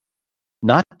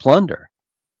 not plunder.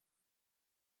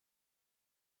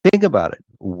 Think about it.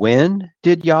 When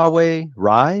did Yahweh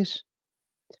rise?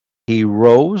 He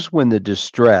rose when the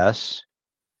distress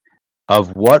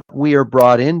of what we are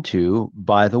brought into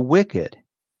by the wicked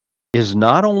is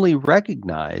not only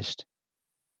recognized,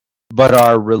 but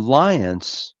our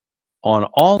reliance on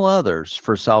all others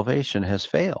for salvation has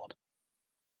failed.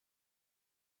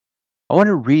 I want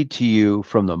to read to you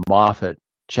from the Moffat,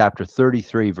 chapter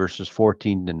 33, verses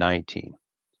 14 to 19.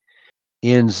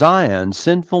 In Zion,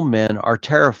 sinful men are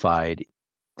terrified.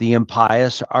 The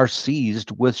impious are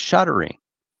seized with shuddering,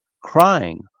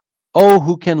 crying, "Oh,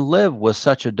 who can live with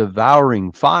such a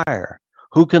devouring fire?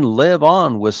 Who can live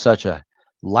on with such a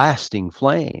lasting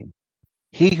flame?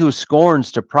 He who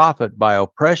scorns to profit by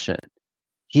oppression,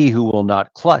 he who will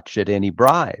not clutch at any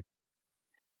bribe,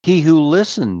 he who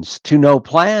listens to no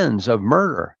plans of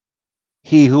murder,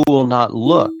 he who will not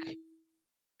look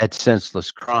at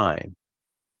senseless crime,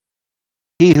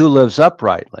 he who lives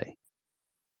uprightly,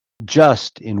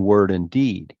 just in word and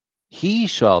deed, he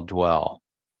shall dwell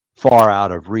far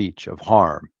out of reach of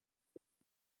harm,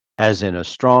 as in a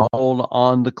stronghold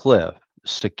on the cliff,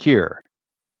 secure,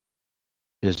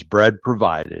 his bread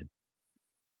provided,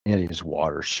 and his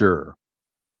water sure."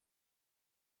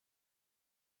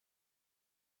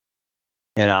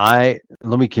 And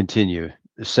let me continue.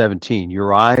 17,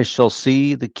 your eyes shall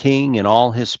see the king in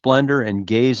all his splendor and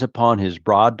gaze upon his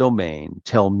broad domain,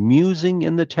 till musing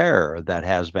in the terror that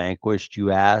has vanquished, you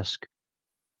ask,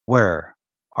 where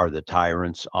are the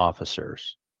tyrant's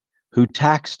officers who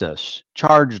taxed us,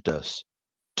 charged us,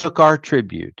 took our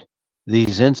tribute?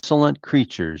 These insolent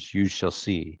creatures you shall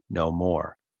see no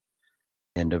more.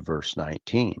 End of verse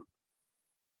 19.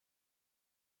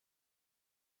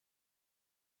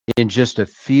 In just a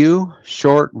few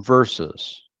short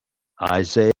verses,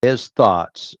 Isaiah's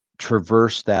thoughts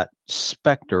traverse that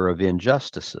specter of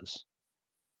injustices.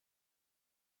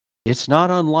 It's not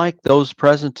unlike those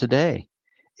present today.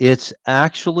 It's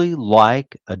actually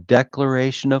like a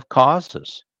declaration of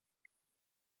causes.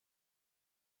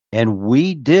 And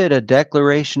we did a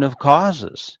declaration of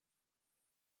causes.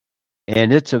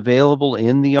 And it's available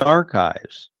in the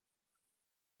archives.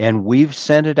 And we've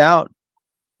sent it out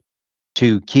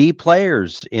to key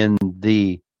players in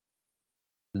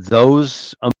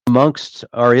those amongst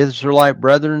our Israelite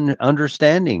brethren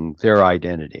understanding their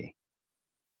identity.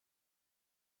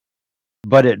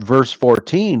 But at verse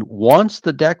 14, once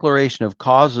the declaration of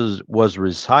causes was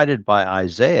recited by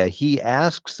Isaiah, he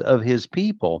asks of his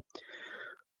people,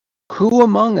 who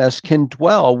among us can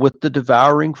dwell with the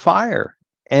devouring fire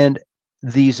and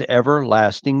these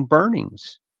everlasting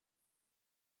burnings?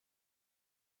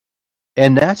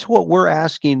 And that's what we're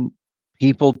asking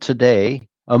people today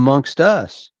amongst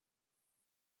us.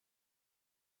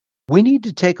 We need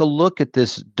to take a look at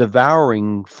this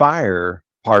devouring fire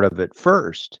part of it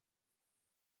first.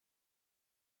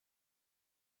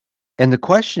 And the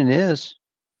question is,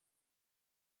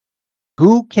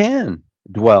 who can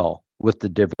dwell with the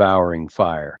devouring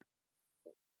fire?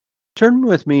 Turn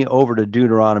with me over to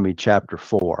Deuteronomy chapter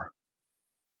 4.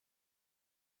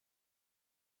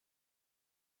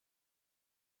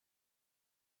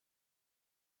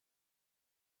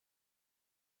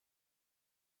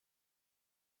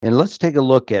 And let's take a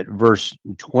look at verse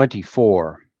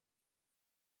 24.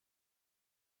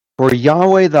 For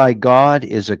Yahweh thy God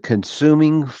is a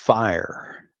consuming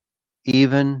fire,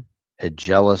 even a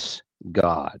jealous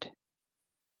God.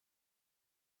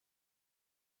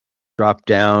 Drop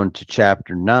down to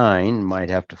chapter 9, might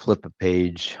have to flip a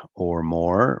page or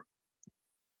more,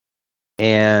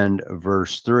 and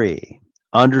verse 3.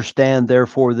 Understand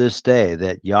therefore this day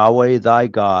that Yahweh thy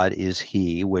God is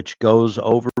he which goes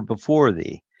over before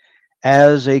thee.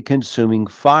 As a consuming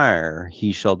fire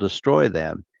he shall destroy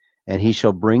them, and he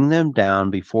shall bring them down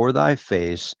before thy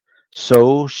face.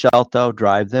 So shalt thou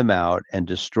drive them out and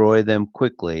destroy them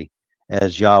quickly,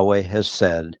 as Yahweh has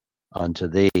said unto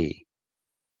thee.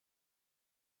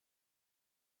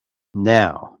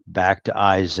 Now, back to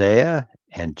Isaiah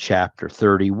and chapter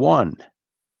 31.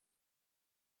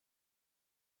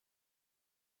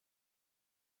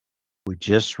 We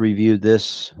just reviewed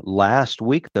this last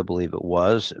week, I believe it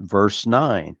was, verse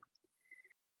 9.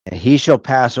 And he shall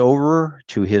pass over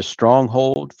to his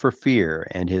stronghold for fear,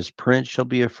 and his prince shall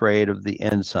be afraid of the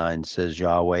ensign, says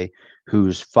Yahweh,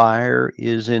 whose fire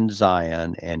is in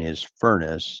Zion, and his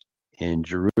furnace in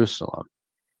Jerusalem.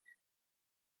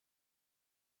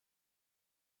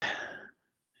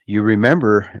 You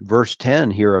remember verse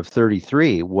 10 here of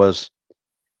 33 was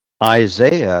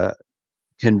Isaiah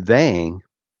conveying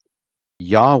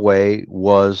Yahweh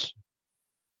was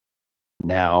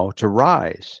now to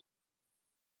rise.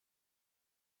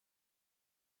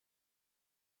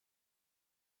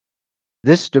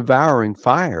 This devouring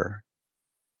fire,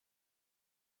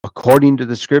 according to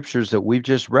the scriptures that we've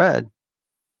just read,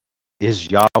 is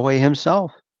Yahweh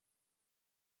himself,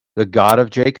 the God of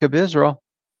Jacob, Israel.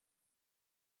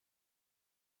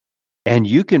 And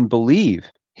you can believe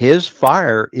his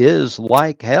fire is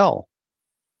like hell.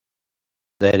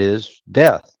 That is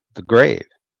death, the grave.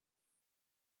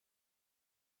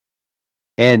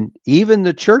 And even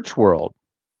the church world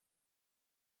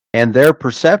and their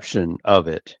perception of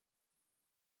it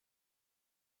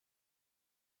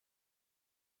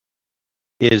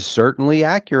is certainly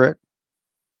accurate.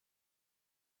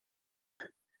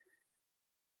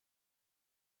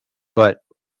 But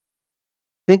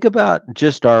think about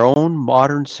just our own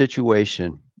modern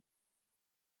situation.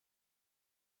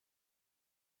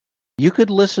 You could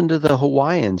listen to the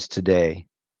Hawaiians today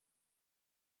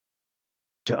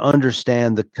to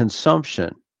understand the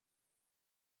consumption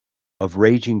of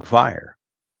raging fire.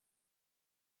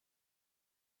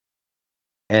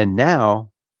 And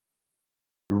now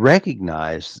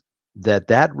recognize that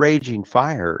that raging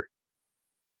fire,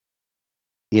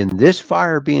 in this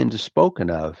fire being spoken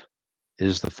of,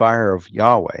 is the fire of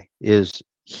Yahweh, is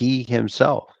he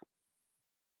himself.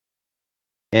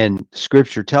 And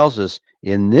scripture tells us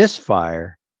in this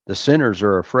fire, the sinners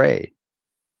are afraid.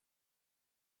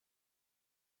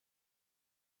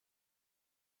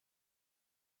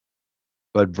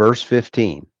 But verse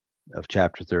 15 of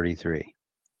chapter 33,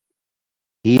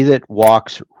 he that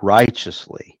walks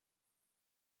righteously,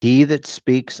 he that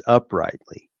speaks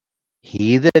uprightly,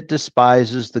 he that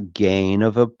despises the gain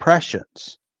of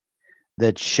oppressions,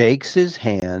 that shakes his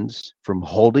hands from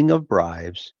holding of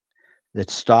bribes, that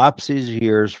stops his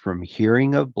ears from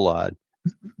hearing of blood,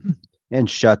 and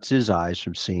shuts his eyes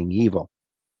from seeing evil.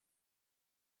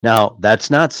 Now,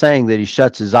 that's not saying that he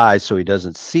shuts his eyes so he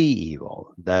doesn't see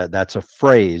evil. That's a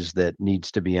phrase that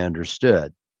needs to be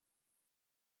understood.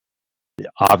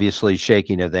 Obviously,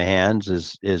 shaking of the hands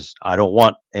is I don't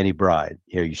want any bride.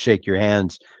 You shake your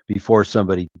hands before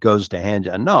somebody goes to hand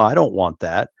you. No, I don't want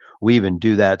that. We even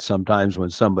do that sometimes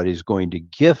when somebody's going to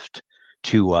gift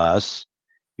to us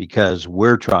because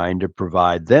we're trying to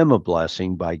provide them a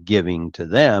blessing by giving to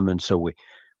them. And so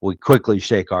we quickly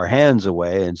shake our hands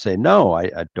away and say, no,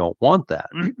 I don't want that.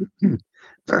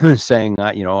 Saying,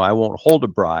 I won't hold a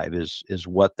bribe is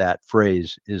what that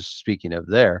phrase is speaking of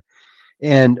there.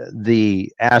 And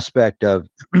the aspect of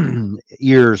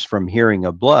ears from hearing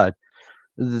of blood,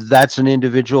 that's an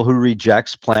individual who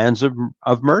rejects plans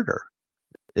of murder.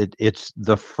 It's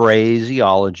the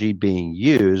phraseology being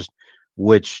used,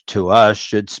 which to us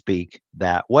should speak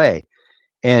that way.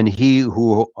 And he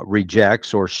who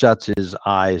rejects or shuts his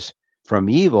eyes from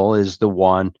evil is the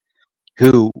one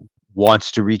who wants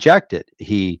to reject it.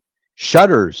 He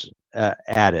shudders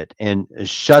at it and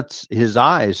shuts his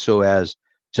eyes so as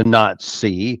to not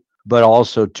see, but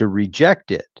also to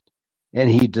reject it. And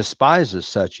he despises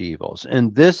such evils.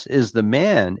 And this is the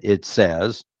man, it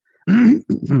says,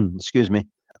 excuse me,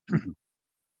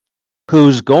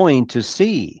 who's going to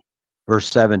see, verse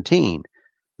 17,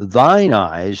 thine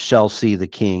eyes shall see the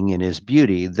king in his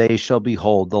beauty. They shall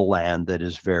behold the land that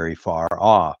is very far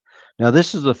off. Now,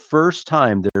 this is the first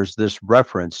time there's this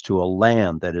reference to a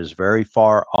land that is very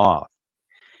far off.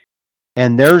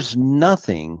 And there's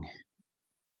nothing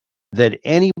that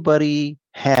anybody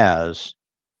has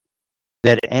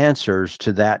that answers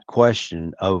to that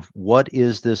question of what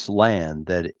is this land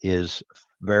that is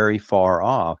very far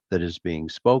off that is being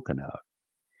spoken of.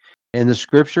 And the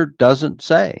scripture doesn't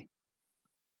say.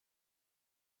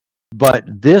 But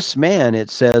this man, it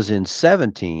says in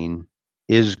 17,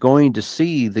 is going to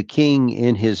see the king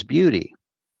in his beauty.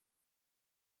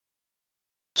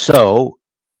 So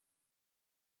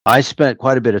I spent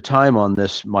quite a bit of time on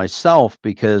this myself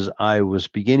because I was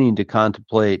beginning to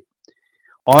contemplate,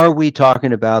 are we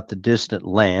talking about the distant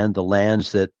land, the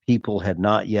lands that people had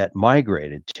not yet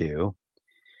migrated to?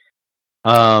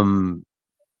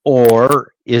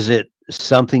 Or is it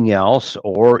something else,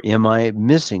 or am I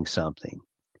missing something?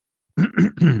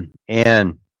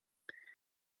 And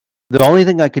the only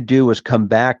thing I could do was come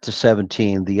back to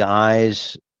 17,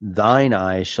 thine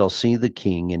eyes shall see the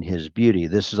king in his beauty.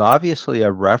 This is obviously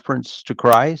a reference to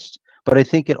Christ, but I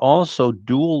think it also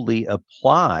dually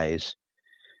applies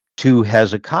to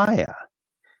Hezekiah.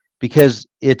 because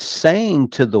it's saying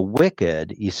to the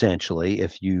wicked, essentially,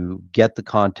 if you get the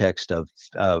context of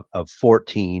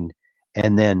 14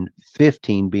 and then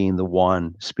 15 being the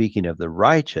one speaking of the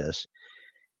righteous,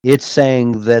 it's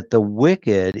saying that the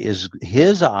wicked is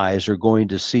his eyes are going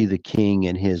to see the king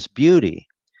in his beauty.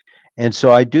 And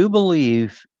so I do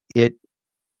believe it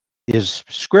is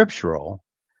scriptural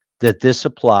that this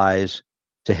applies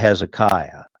to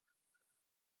Hezekiah,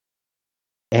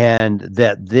 and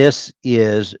that this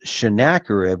is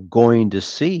Sennacherib going to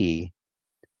see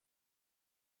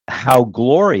how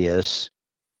glorious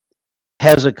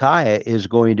Hezekiah is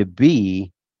going to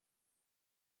be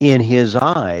in his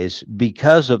eyes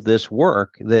because of this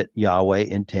work that Yahweh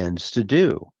intends to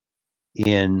do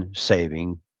in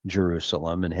saving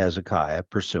Jerusalem and Hezekiah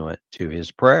pursuant to his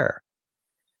prayer.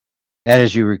 And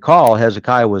as you recall,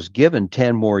 Hezekiah was given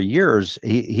 10 more years.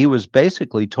 He was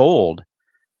basically told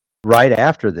right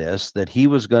after this that he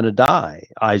was going to die.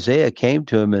 Isaiah came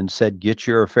to him and said, "Get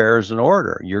your affairs in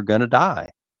order. You're going to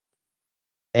die."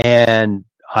 And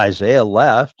Isaiah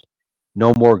left,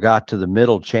 no more got to the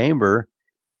middle chamber,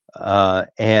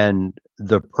 and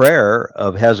the prayer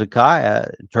of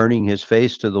Hezekiah, turning his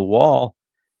face to the wall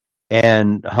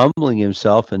and humbling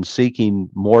himself and seeking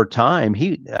more time.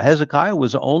 Hezekiah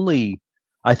was only,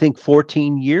 I think,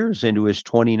 14 years into his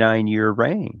 29-year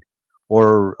reign,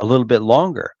 or a little bit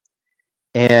longer.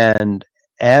 And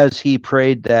as he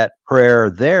prayed that prayer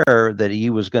there that he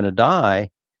was going to die,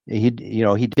 he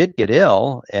did get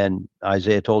ill, and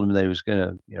Isaiah told him that he was going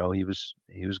to,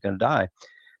 he was going to die.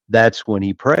 That's when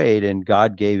he prayed, and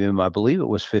God gave him, I believe it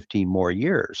was 15 more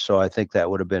years. So I think that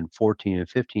would have been 14 and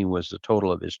 15 was the total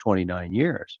of his 29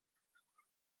 years.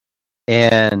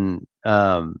 And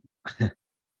there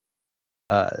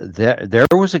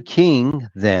was a king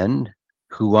then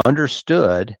who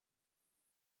understood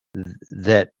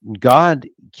that God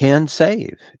can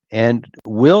save and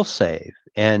will save.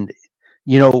 And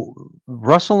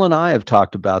Russell and I have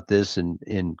talked about this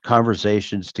in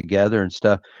conversations together and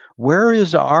stuff. Where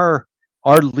is our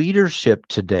leadership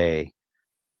today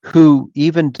who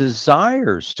even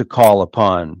desires to call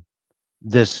upon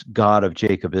this God of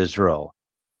Jacob, Israel,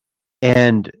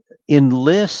 and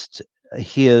enlist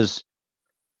his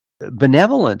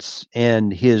benevolence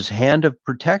and his hand of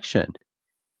protection?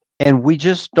 And we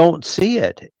just don't see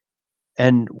it,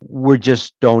 and we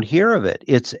just don't hear of it.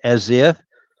 It's as if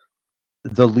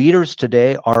the leaders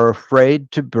today are afraid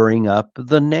to bring up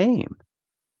the name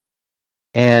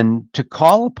and to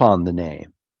call upon the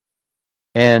name.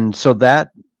 And so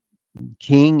that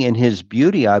king in his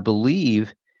beauty, I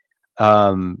believe,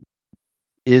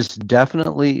 is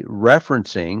definitely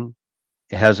referencing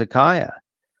Hezekiah.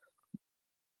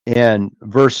 And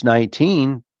verse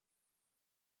 19,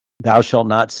 "Thou shalt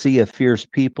not see a fierce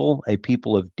people, a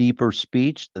people of deeper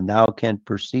speech than thou canst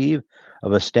perceive,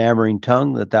 of a stammering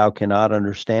tongue that thou cannot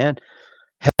understand."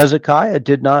 Hezekiah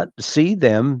did not see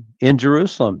them in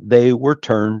Jerusalem. They were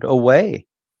turned away.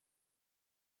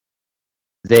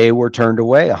 They were turned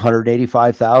away.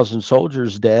 185,000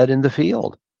 soldiers dead in the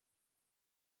field.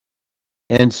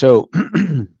 And so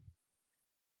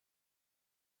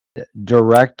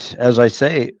direct, as I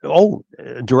say,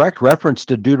 direct reference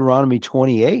to Deuteronomy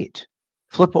 28.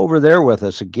 Flip over there with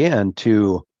us again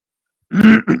to,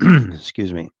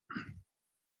 excuse me,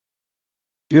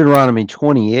 Deuteronomy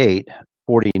 28,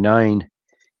 49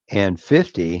 and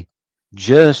 50,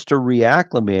 just to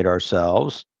reacclimate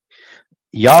ourselves.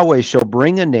 "Yahweh shall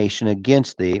bring a nation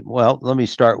against thee." Well, let me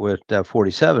start with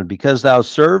 47. "Because thou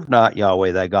served not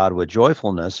Yahweh thy God with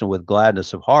joyfulness and with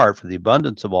gladness of heart for the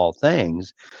abundance of all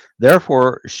things,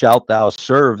 therefore shalt thou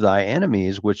serve thy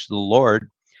enemies, which the Lord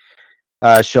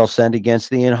shall send against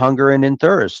thee in hunger and in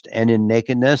thirst, and in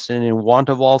nakedness and in want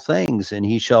of all things. And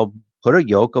he shall put a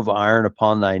yoke of iron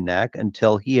upon thy neck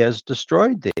until he has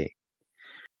destroyed thee.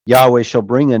 Yahweh shall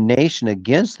bring a nation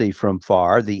against thee from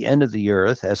far, the end of the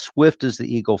earth, as swift as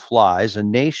the eagle flies, a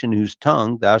nation whose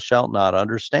tongue thou shalt not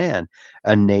understand,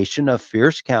 a nation of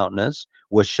fierce countenance,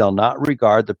 which shall not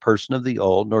regard the person of the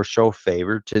old, nor show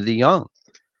favor to the young."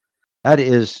 That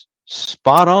is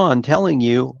spot on, telling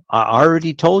you, I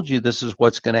already told you this is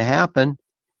what's going to happen.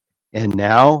 And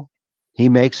now he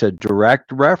makes a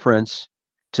direct reference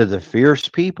to the fierce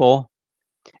people,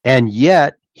 and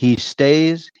yet he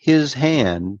stays his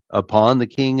hand upon the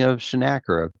king of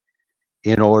Sennacherib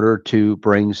in order to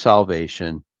bring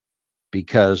salvation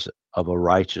because of a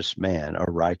righteous man, a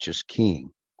righteous king,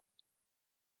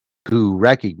 who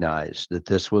recognized that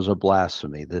this was a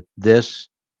blasphemy, that this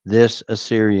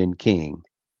Assyrian king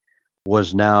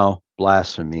was now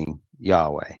blaspheming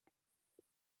Yahweh.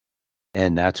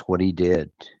 And that's what he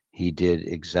did. He did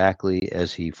exactly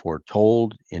as he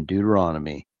foretold in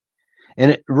Deuteronomy. And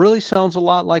it really sounds a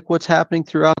lot like what's happening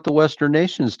throughout the Western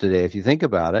nations today, if you think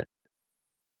about it.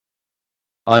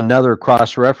 Another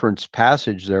cross-reference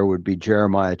passage there would be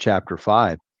Jeremiah chapter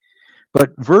 5.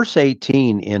 But verse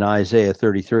 18 in Isaiah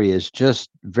 33 is just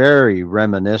very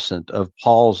reminiscent of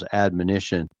Paul's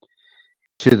admonition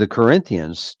to the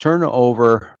Corinthians. Turn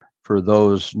over for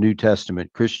those New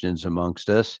Testament Christians amongst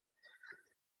us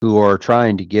who are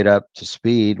trying to get up to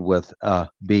speed with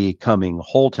becoming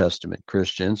Old Testament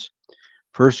Christians.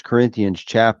 1 Corinthians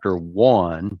chapter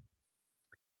 1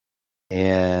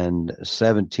 and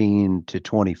 17 to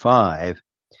 25.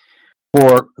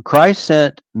 For Christ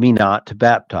sent me not to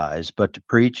baptize, but to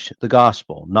preach the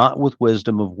gospel, not with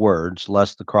wisdom of words,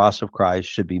 lest the cross of Christ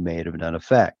should be made of none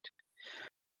effect.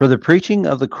 For the preaching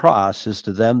of the cross is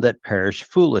to them that perish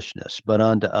foolishness, but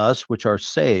unto us which are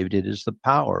saved it is the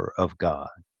power of God.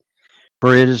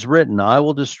 For it is written, I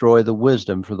will destroy the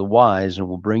wisdom for the wise, and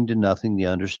will bring to nothing the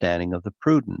understanding of the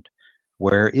prudent.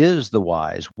 Where is the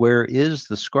wise? Where is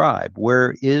the scribe?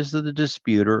 Where is the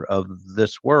disputer of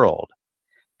this world?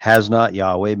 Has not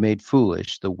Yahweh made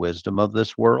foolish the wisdom of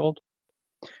this world?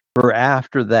 For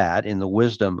after that, in the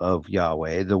wisdom of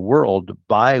Yahweh, the world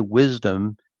by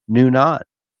wisdom knew not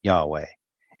Yahweh.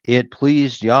 It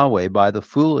pleased Yahweh by the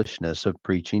foolishness of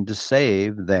preaching to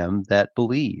save them that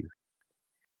believe.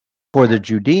 For the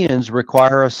Judeans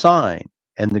require a sign,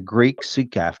 and the Greeks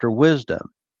seek after wisdom.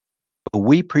 But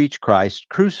we preach Christ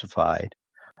crucified,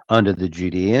 unto the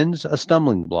Judeans a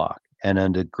stumbling block, and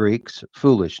unto Greeks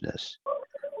foolishness.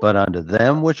 But unto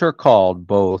them which are called,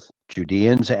 both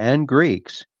Judeans and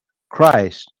Greeks,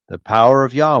 Christ, the power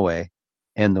of Yahweh,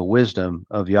 and the wisdom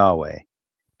of Yahweh.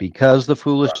 Because the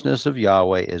foolishness of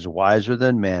Yahweh is wiser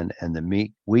than men, and the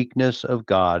weakness of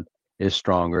God is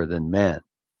stronger than men.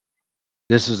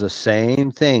 This is the same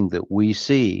thing that we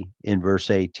see in verse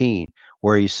 18,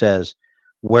 where he says,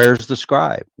 where's the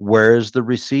scribe? Where is the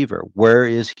receiver? Where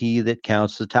is he that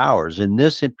counts the towers? In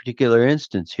this in particular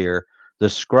instance here, the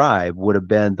scribe would have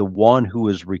been the one who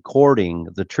is recording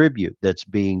the tribute that's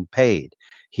being paid.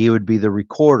 He would be the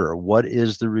recorder. What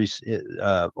is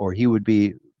the, or he would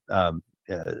be,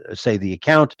 say, the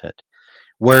accountant.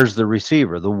 Where's the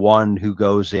receiver? The one who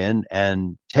goes in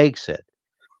and takes it.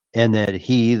 And that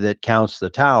he that counts the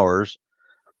towers,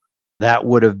 that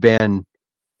would have been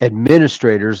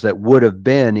administrators that would have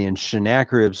been in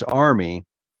Sennacherib's army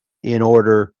in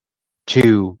order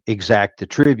to exact the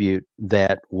tribute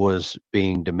that was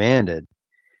being demanded.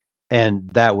 And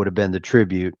that would have been the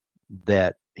tribute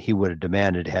that he would have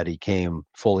demanded had he came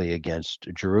fully against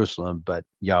Jerusalem, but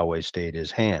Yahweh stayed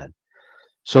his hand.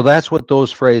 So that's what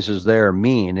those phrases there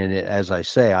mean. And as I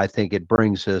say, I think it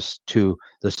brings us to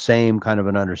the same kind of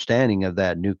an understanding of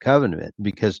that new covenant,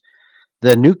 because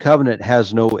the new covenant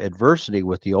has no adversity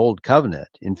with the old covenant.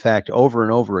 In fact, over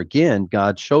and over again,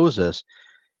 God shows us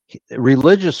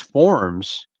religious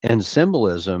forms and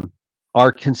symbolism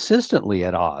are consistently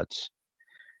at odds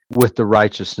with the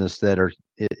righteousness that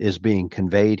is being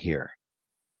conveyed here.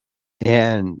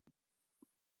 And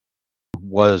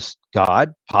was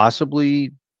God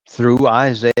possibly through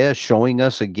Isaiah showing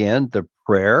us again the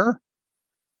prayer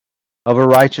of a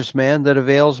righteous man that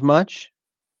avails much?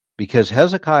 Because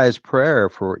Hezekiah's prayer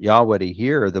for Yahweh to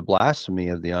hear the blasphemy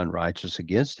of the unrighteous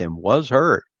against him was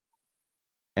heard.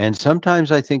 And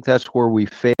sometimes I think that's where we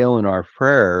fail in our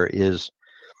prayer is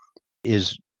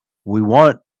we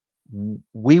want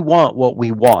what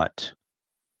we want.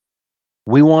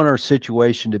 We want our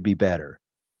situation to be better.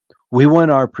 We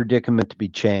want our predicament to be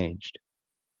changed.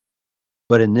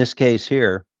 But in this case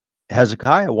here,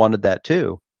 Hezekiah wanted that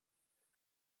too.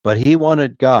 But he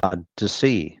wanted God to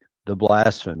see the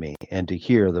blasphemy and to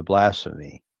hear the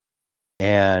blasphemy.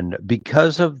 And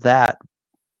because of that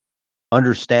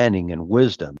understanding and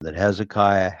wisdom that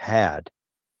Hezekiah had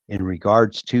in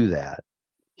regards to that,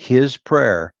 his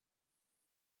prayer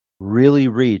really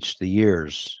reached the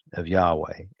ears of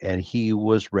Yahweh, and he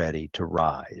was ready to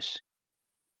rise.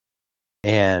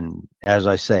 And as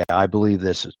I say, I believe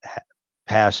this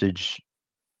passage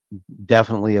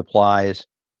definitely applies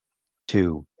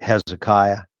to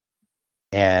Hezekiah.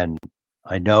 And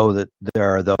I know that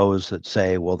there are those that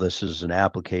say, well, this is an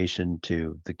application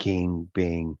to the king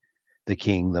being the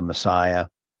king, the Messiah.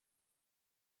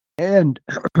 And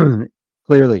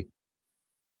clearly,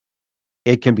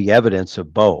 it can be evidence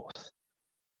of both.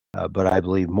 But I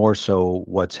believe more so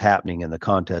what's happening in the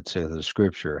context of the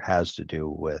scripture has to do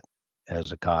with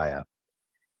Hezekiah.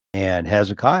 And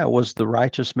Hezekiah was the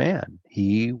righteous man.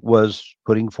 He was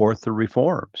putting forth the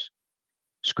reforms.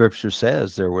 Scripture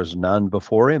says there was none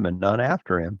before him and none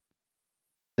after him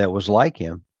that was like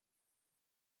him.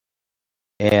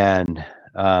 And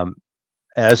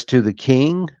as to the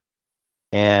king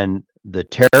and the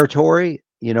territory,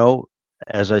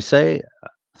 as I say,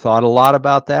 thought a lot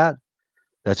about that.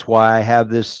 That's why I have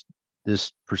this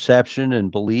perception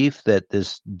and belief that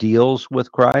this deals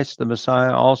with Christ, the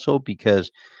Messiah, also, because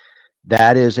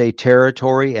that is a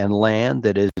territory and land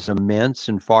that is immense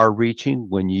and far reaching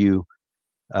when you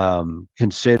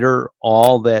consider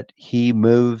all that he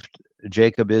moved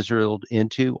Jacob Israel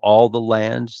into, all the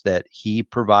lands that he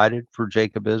provided for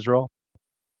Jacob Israel,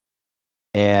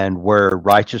 and where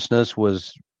righteousness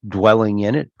was dwelling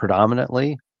in it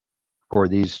predominantly for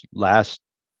these last,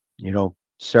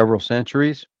 several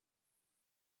centuries.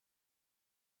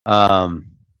 And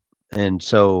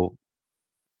so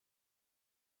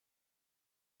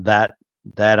that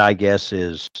I guess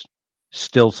is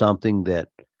still something that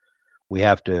we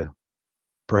have to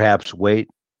perhaps wait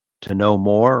to know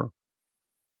more.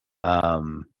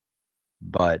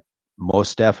 But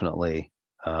most definitely,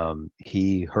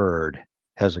 he heard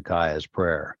Hezekiah's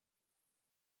prayer.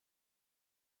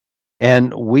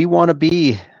 And we want to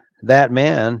be that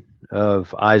man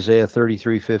of Isaiah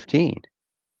 33:15.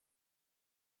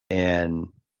 And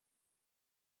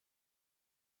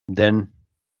then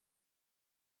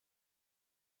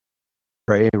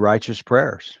pray righteous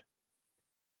prayers.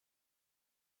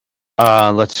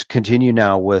 Let's continue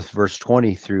now with verse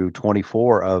 20 through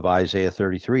 24 of Isaiah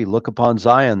 33. Look upon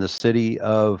Zion, the city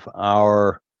of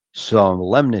our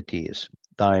solemnities.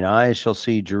 Thine eyes shall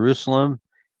see Jerusalem,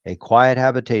 a quiet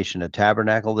habitation, a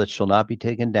tabernacle that shall not be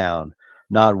taken down.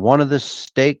 Not one of the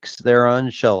stakes thereon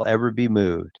shall ever be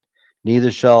moved,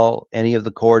 neither shall any of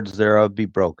the cords thereof be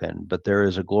broken. But there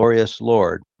is a glorious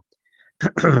Lord.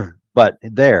 But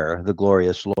there the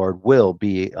glorious Lord will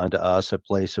be unto us a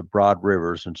place of broad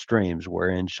rivers and streams,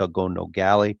 wherein shall go no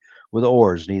galley with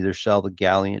oars, neither shall the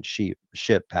gallant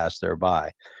ship pass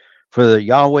thereby. For the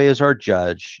Yahweh is our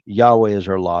judge, Yahweh is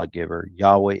our lawgiver,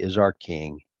 Yahweh is our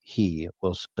king, he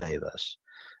will save us.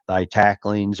 Thy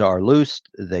tacklings are loosed,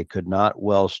 they could not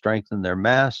well strengthen their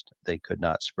mast, they could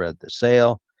not spread the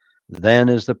sail. Then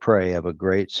is the prey of a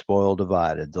great spoil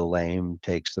divided, the lame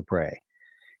takes the prey.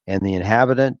 And the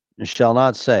inhabitant shall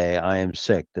not say, I am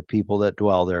sick. The people that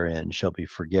dwell therein shall be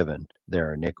forgiven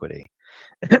their iniquity.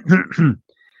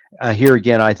 Here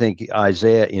again, I think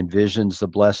Isaiah envisions the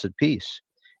blessed peace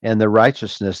and the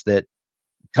righteousness that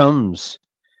comes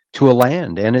to a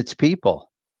land and its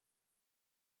people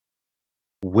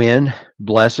when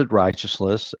blessed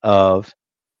righteousness of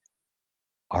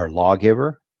our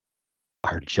lawgiver,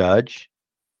 our judge,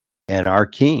 and our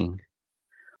king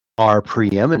are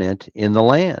preeminent in the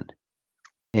land.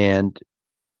 And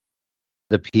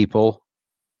the people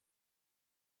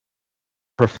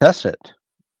profess it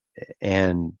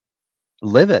and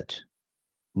live it,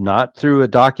 not through a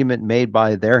document made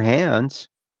by their hands,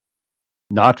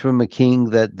 not from a king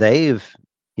that they've,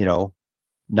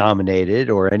 nominated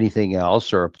or anything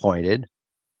else or appointed.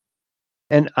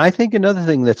 And I think another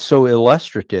thing that's so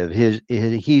illustrative is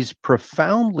he's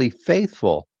profoundly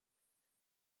faithful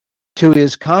to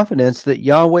his confidence that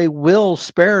Yahweh will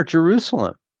spare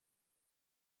Jerusalem.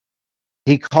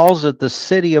 He calls it the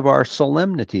city of our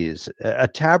solemnities, a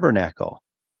tabernacle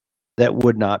that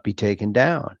would not be taken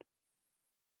down.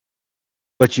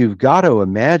 But you've got to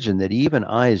imagine that even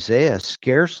Isaiah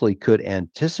scarcely could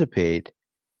anticipate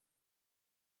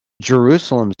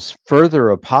Jerusalem's further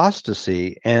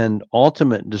apostasy and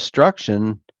ultimate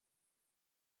destruction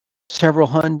several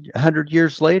hundred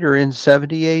years later in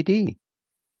 70 AD.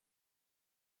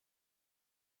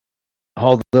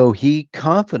 Although he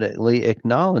confidently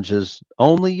acknowledges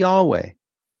only Yahweh,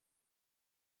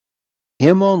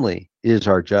 him only is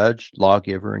our judge,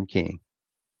 lawgiver, and king,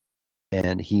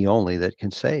 and he only that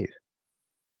can save.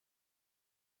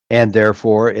 And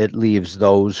therefore it leaves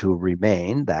those who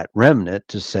remain, that remnant,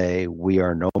 to say, we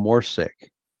are no more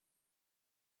sick.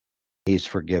 He's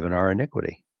forgiven our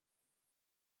iniquity.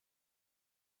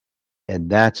 And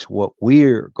that's what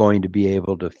we're going to be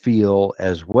able to feel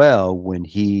as well when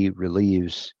he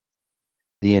relieves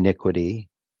the iniquity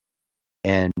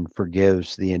and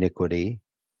forgives the iniquity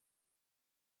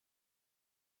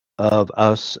of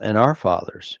us and our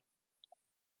fathers.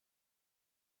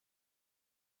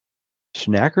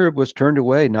 Sennacherib was turned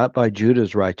away not by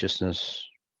Judah's righteousness,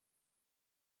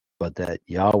 but that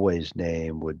Yahweh's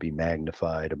name would be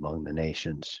magnified among the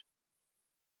nations.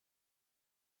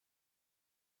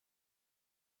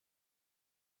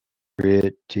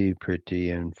 Pretty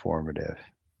informative.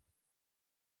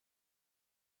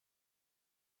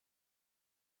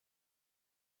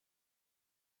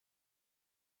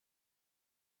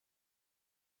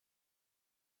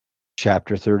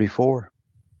 Chapter 34.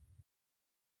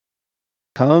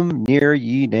 Come near,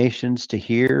 ye nations, to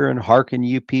hear, and hearken,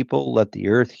 ye people. Let the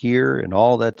earth hear, and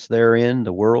all that's therein,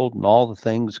 the world, and all the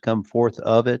things come forth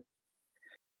of it.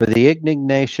 For the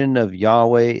indignation of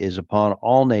Yahweh is upon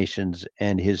all nations,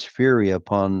 and his fury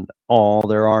upon all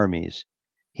their armies.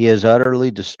 He has utterly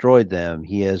destroyed them,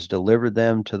 he has delivered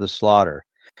them to the slaughter.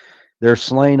 Their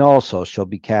slain also shall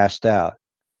be cast out,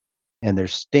 and their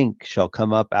stink shall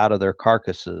come up out of their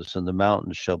carcasses, and the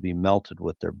mountains shall be melted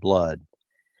with their blood.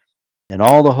 And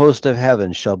all the host of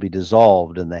heaven shall be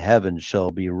dissolved, and the heavens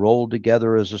shall be rolled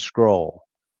together as a scroll.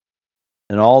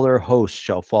 And all their hosts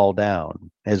shall fall down,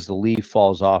 as the leaf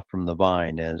falls off from the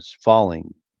vine, as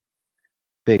falling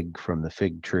fig from the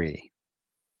fig tree.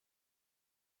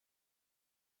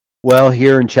 Well,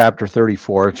 here in chapter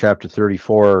 34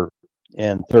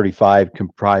 and 35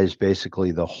 comprise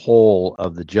basically the whole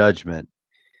of the judgment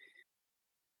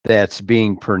that's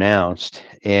being pronounced.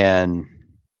 And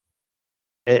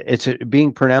it's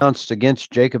being pronounced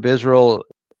against Jacob, Israel,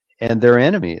 and their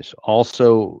enemies.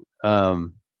 Also,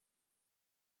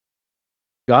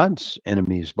 God's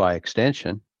enemies by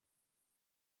extension.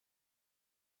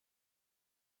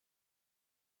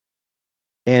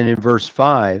 And in verse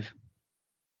 5,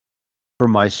 for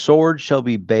my sword shall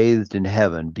be bathed in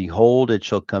heaven. Behold, it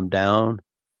shall come down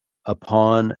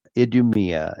upon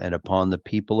Idumea and upon the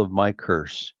people of my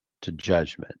curse to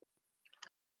judgment.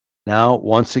 Now,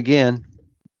 once again,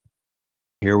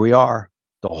 here we are.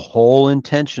 The whole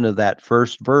intention of that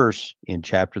first verse in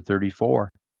chapter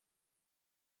 34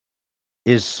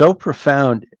 is so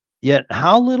profound, yet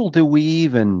how little do we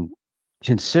even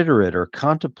consider it or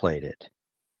contemplate it?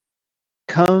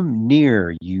 Come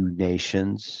near, you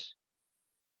nations,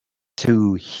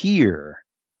 to hear.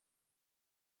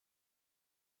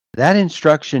 That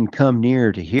instruction, come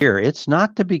near to hear, it's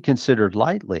not to be considered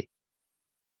lightly.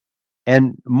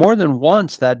 And more than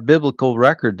once, that biblical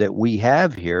record that we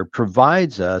have here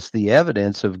provides us the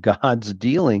evidence of God's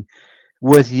dealing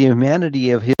with the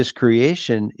humanity of his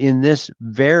creation in this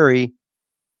very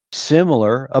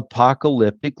similar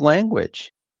apocalyptic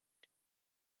language.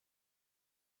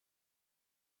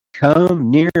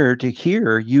 Come near to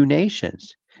hear, you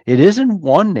nations. It isn't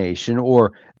one nation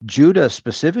or Judah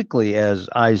specifically, as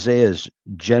Isaiah's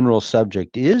general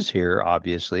subject is here,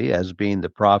 obviously, as being the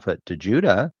prophet to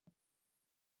Judah.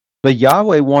 But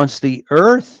Yahweh wants the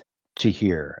earth to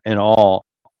hear and all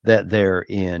that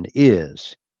therein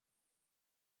is.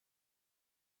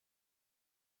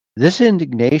 This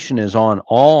indignation is on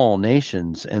all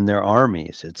nations and their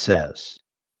armies, it says.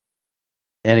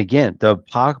 And again, the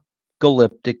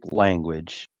apocalyptic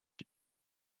language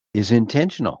is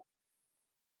intentional.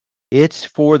 It's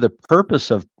for the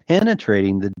purpose of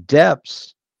penetrating the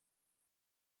depths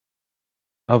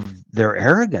of their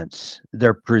arrogance,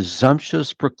 their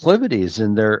presumptuous proclivities,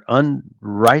 and their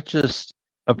unrighteous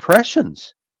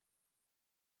oppressions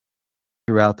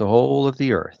throughout the whole of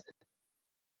the earth.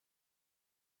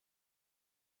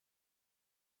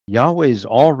 Yahweh's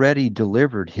already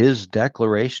delivered his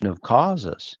declaration of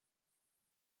causes.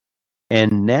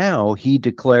 And now he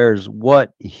declares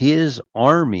what his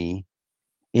army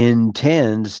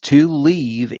intends to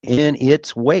leave in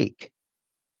its wake.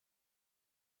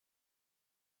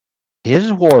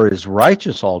 His war is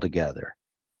righteous altogether.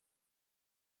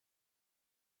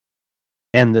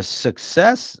 And the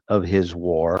success of his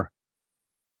war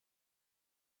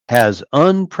has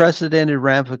unprecedented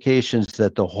ramifications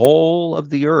that the whole of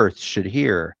the earth should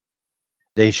hear.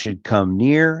 They should come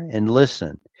near and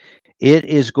listen. It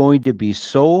is going to be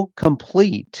so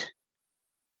complete,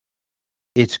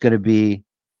 it's going to be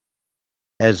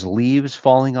as leaves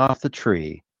falling off the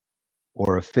tree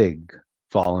or a fig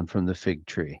fallen from the fig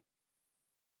tree.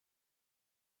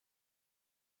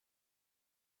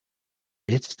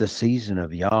 It's the season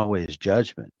of Yahweh's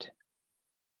judgment.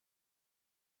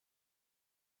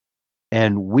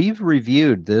 And we've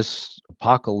reviewed this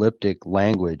apocalyptic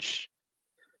language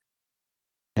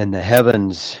and the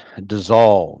heavens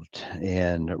dissolved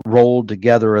and rolled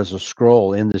together as a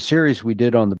scroll in the series we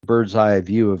did on the bird's eye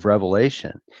view of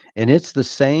Revelation. And it's the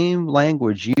same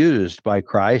language used by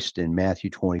Christ in Matthew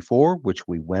 24, which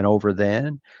we went over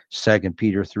then, 2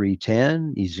 Peter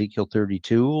 3:10, Ezekiel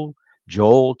 32,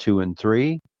 Joel 2 and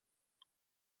 3.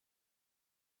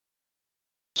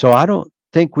 So I don't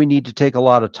think we need to take a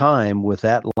lot of time with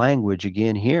that language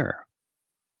again here.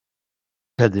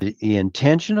 Because the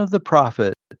intention of the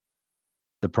prophet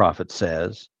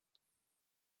says,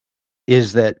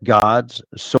 is that God's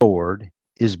sword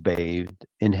is bathed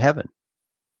in heaven.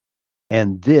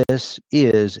 And this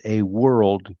is a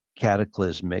world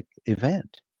cataclysmic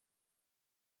event.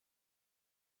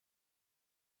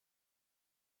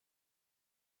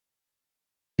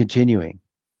 Continuing.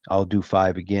 I'll do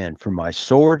 5 again. For my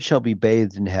sword shall be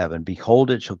bathed in heaven. Behold,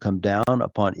 it shall come down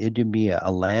upon Idumea,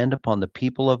 a land upon the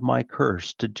people of my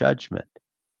curse to judgment.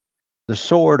 The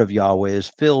sword of Yahweh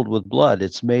is filled with blood.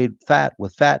 It's made fat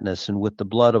with fatness, and with the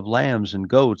blood of lambs and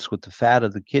goats, with the fat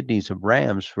of the kidneys of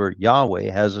rams. For Yahweh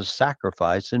has a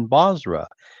sacrifice in Bozrah,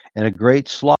 and a great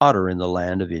slaughter in the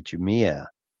land of Idumea.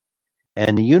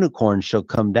 And the unicorns shall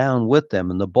come down with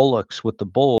them, and the bullocks with the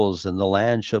bulls, and the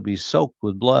land shall be soaked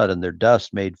with blood, and their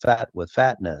dust made fat with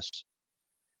fatness.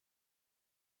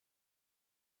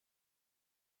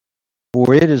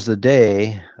 For it is the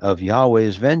day of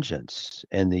Yahweh's vengeance,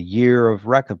 and the year of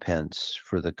recompense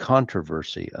for the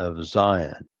controversy of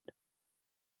Zion.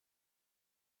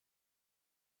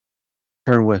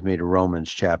 Turn with me to Romans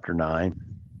chapter 9.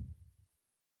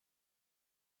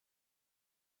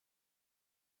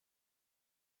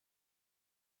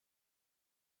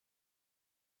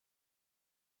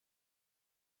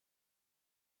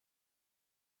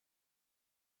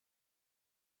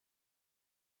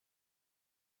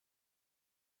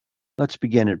 Let's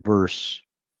begin at verse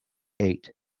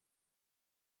 8.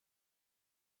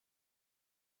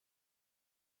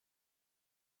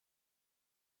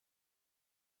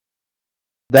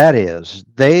 That is,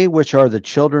 they which are the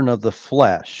children of the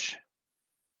flesh,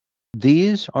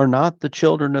 these are not the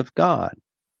children of God,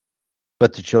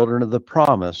 but the children of the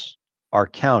promise are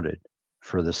counted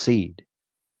for the seed.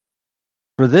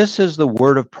 For this is the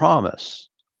word of promise.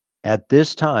 At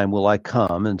this time will I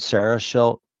come, and Sarah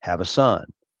shall have a son.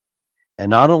 And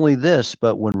not only this,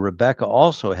 but when Rebekah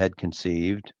also had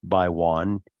conceived by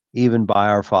one, even by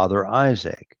our father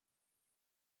Isaac.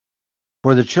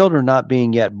 For the children not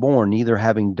being yet born, neither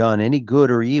having done any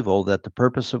good or evil, that the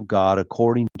purpose of God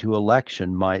according to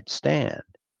election might stand,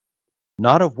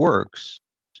 not of works,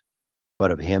 but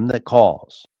of him that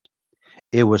calls.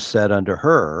 It was said unto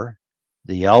her,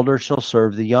 the elder shall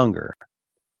serve the younger.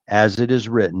 As it is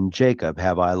written, Jacob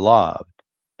have I loved,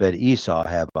 but Esau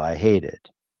have I hated.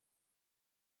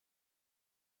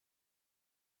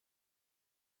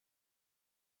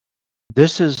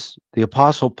 This is the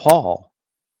Apostle Paul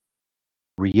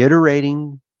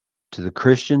reiterating to the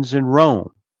Christians in Rome,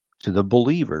 to the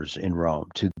believers in Rome,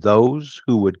 to those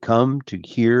who would come to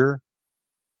hear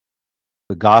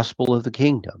the gospel of the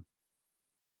kingdom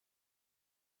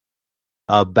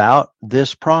about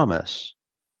this promise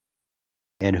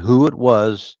and who it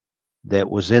was that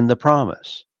was in the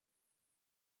promise,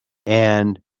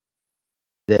 and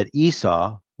that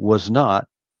Esau was not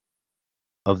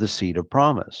of the seed of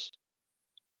promise.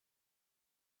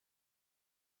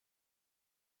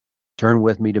 Turn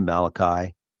with me to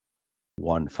Malachi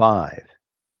 1:5.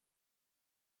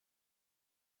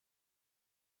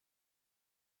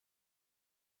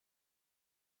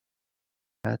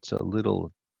 That's a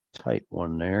little tight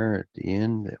one there at the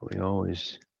end that we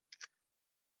always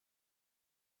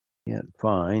can't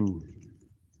find.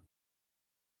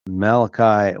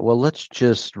 Malachi, well, let's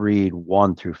just read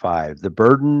 1 through 5. The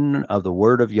burden of the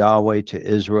word of Yahweh to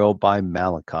Israel by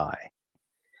Malachi.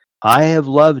 I have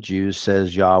loved you,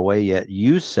 says Yahweh, yet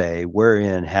you say,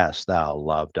 wherein hast thou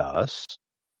loved us?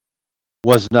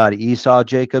 Was not Esau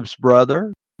Jacob's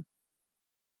brother?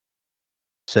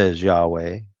 Says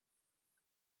Yahweh,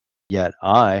 yet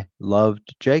I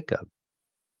loved Jacob.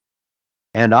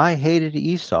 And I hated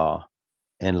Esau,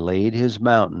 and laid his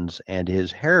mountains and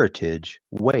his heritage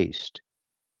waste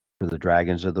for the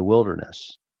dragons of the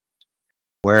wilderness.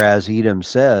 Whereas Edom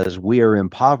says, we are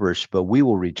impoverished, but we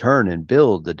will return and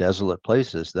build the desolate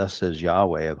places. Thus says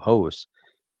Yahweh of hosts,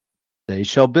 they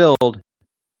shall build,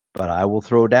 but I will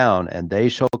throw down, and they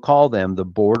shall call them the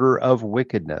border of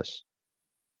wickedness,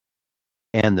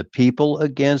 and the people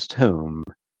against whom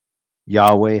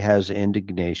Yahweh has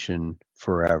indignation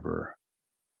forever.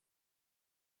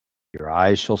 Your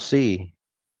eyes shall see,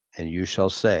 and you shall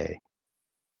say,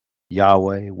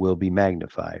 Yahweh will be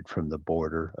magnified from the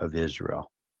border of Israel.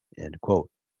 End quote.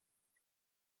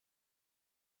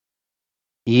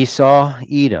 Esau,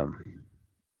 Edom,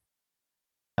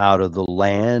 out of the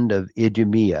land of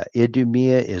Idumea.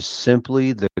 Idumea is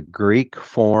simply the Greek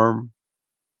form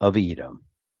of Edom.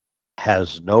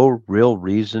 Has no real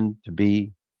reason to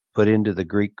be put into the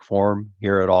Greek form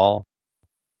here at all,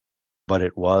 but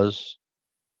it was.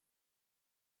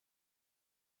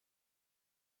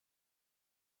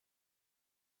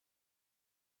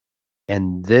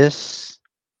 And this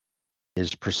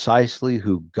is precisely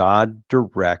who God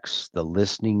directs the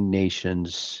listening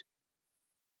nations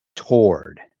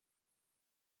toward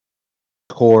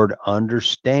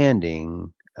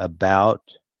understanding about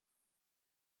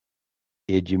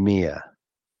Idumea.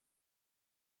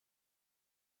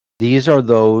 These are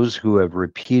those who have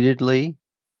repeatedly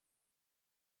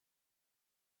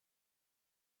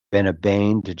been a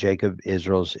bane to Jacob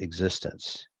Israel's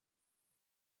existence.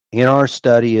 In our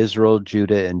study, Israel,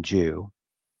 Judah, and Jew,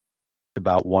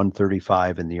 about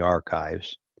 135 in the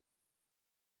archives,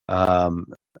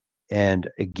 and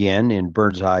again in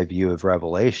bird's eye view of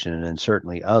Revelation, and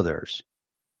certainly others,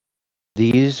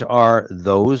 these are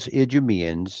those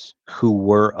Idumeans who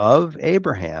were of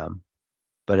Abraham,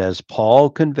 but as Paul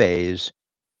conveys,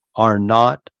 are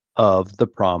not of the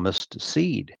promised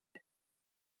seed.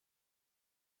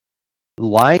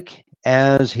 Like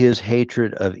as his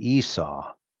hatred of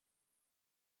Esau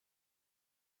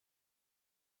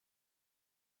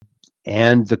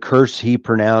and the curse he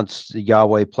pronounced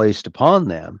Yahweh placed upon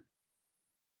them,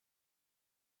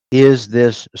 is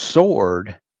this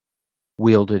sword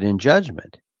wielded in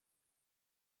judgment.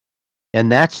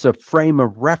 And that's the frame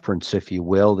of reference, if you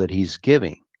will, that he's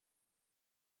giving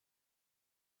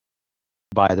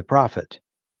by the prophet.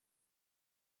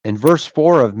 And verse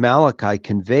 4 of Malachi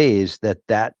conveys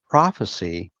that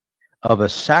prophecy of a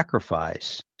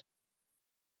sacrifice.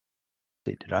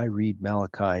 Did I read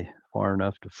Malachi far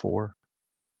enough to 4?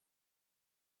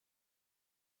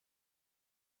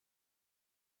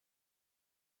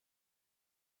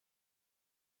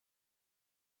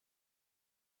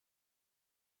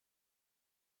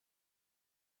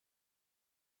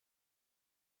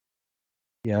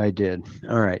 Yeah, I did.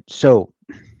 All right. So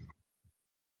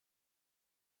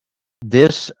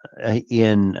this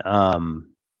in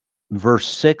verse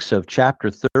 6 of chapter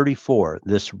 34,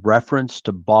 this reference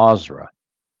to Bozrah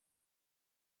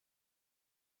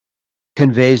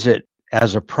conveys it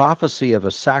as a prophecy of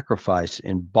a sacrifice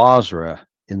in Bozrah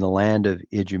in the land of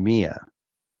Idumea,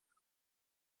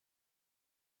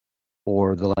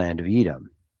 or the land of Edom.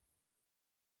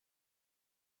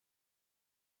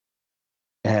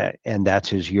 And that's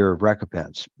his year of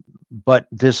recompense. But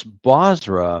this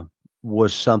Bozrah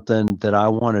was something that I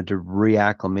wanted to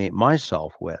reacclimate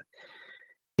myself with.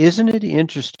 Isn't it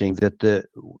interesting that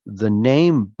the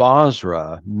name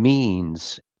Bozrah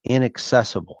means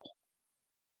inaccessible?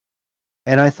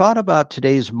 And I thought about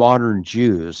today's modern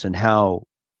Jews and how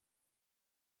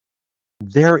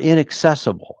they're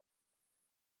inaccessible.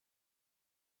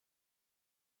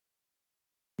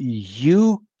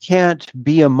 You can't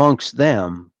be amongst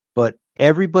them, but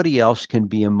everybody else can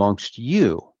be amongst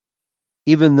you,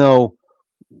 even though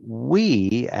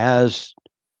we, as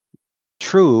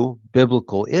true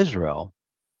biblical Israel,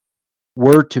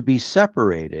 were to be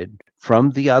separated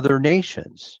from the other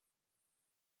nations.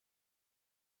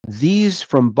 These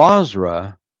from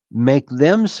Bozrah make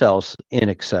themselves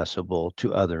inaccessible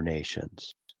to other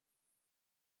nations.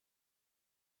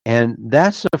 And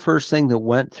that's the first thing that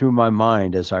went through my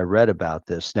mind as I read about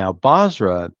this. Now,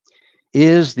 Bozrah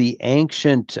is the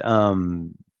ancient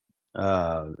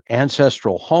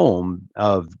ancestral home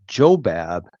of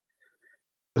Jobab,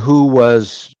 who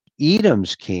was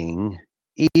Edom's king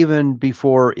even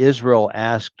before Israel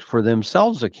asked for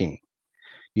themselves a king.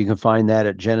 You can find that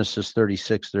at Genesis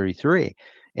 36:33.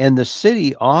 And the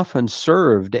city often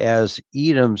served as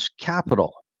Edom's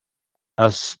capital.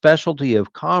 A specialty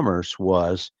of commerce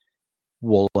was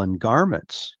woolen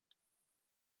garments.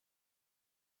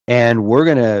 And we're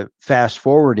going to fast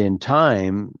forward in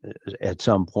time at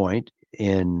some point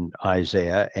in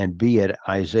Isaiah and be at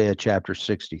Isaiah chapter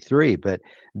 63. But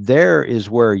there is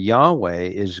where Yahweh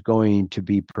is going to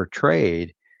be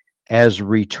portrayed as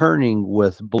returning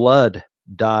with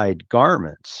blood-dyed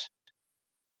garments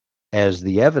as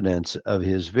the evidence of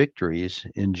his victories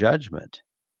in judgment.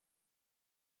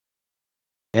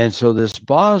 And so this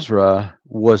Bozrah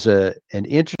was an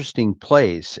interesting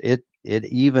place. It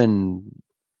even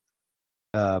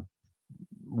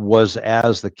was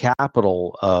as the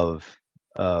capital of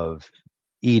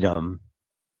Edom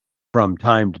from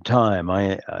time to time.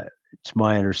 It's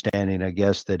my understanding, I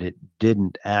guess, that it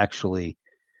didn't actually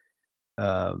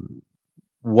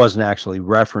wasn't actually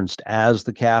referenced as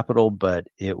the capital, but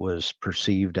it was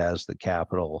perceived as the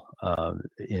capital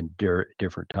in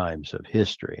different times of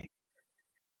history.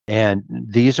 And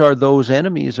these are those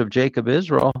enemies of Jacob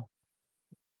Israel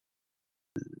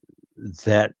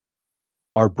that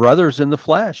are brothers in the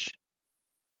flesh.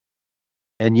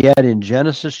 And yet in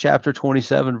Genesis chapter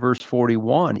 27, verse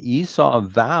 41, Esau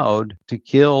vowed to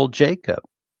kill Jacob.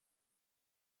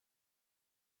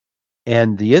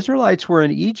 And the Israelites were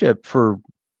in Egypt for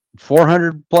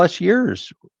 400 plus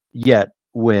years, yet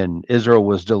when Israel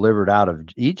was delivered out of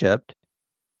Egypt,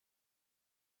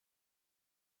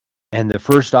 and the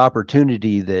first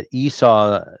opportunity that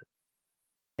Esau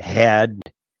had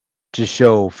to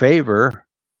show favor,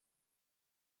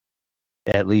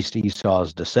 at least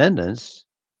Esau's descendants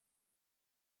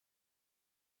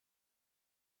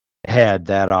had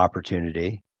that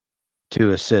opportunity,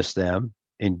 to assist them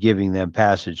in giving them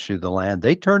passage through the land.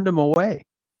 They turned them away.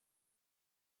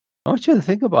 I want you to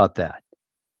think about that.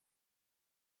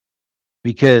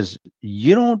 Because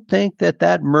you don't think that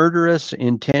that murderous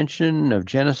intention of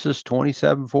Genesis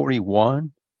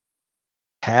 27:41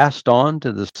 passed on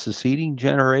to the succeeding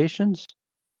generations?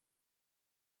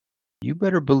 You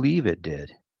better believe it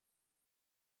did.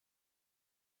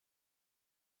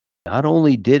 Not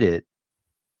only did it,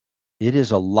 it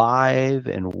is alive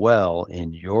and well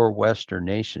in your Western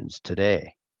nations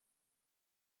today.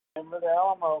 Remember the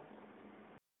Alamo?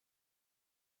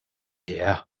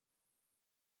 Yeah.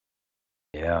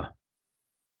 Yeah.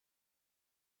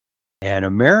 And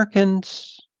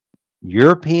Americans,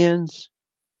 Europeans,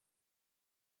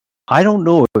 I don't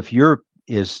know if Europe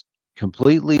is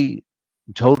completely,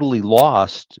 totally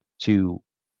lost to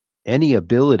any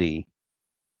ability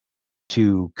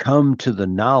to come to the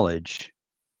knowledge,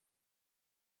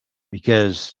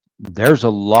 because there's a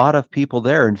lot of people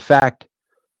there. In fact,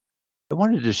 I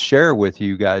wanted to share with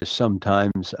you guys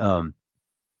sometimes.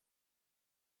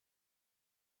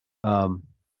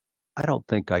 I don't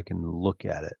think I can look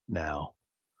at it now.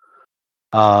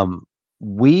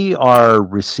 We are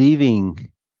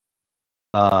receiving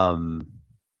I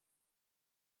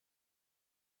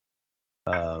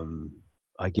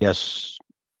guess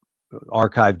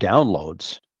archive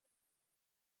downloads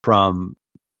from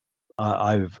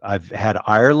I've had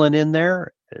Ireland in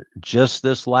there just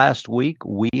this last week.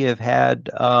 We have had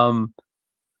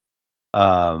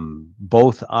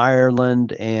both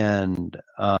Ireland and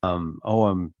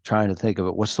I'm trying to think of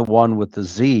it. What's the one with the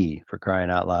Z, for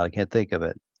crying out loud? I can't think of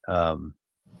it.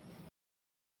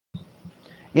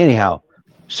 Anyhow,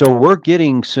 so we're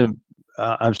getting some.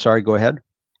 I'm sorry. Go ahead.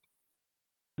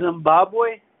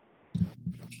 Zimbabwe?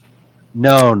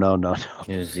 No.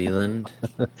 New Zealand.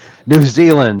 New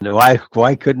Zealand.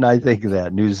 Why couldn't I think of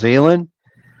that? New Zealand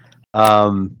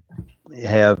have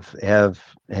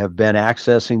been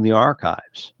accessing the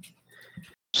archives.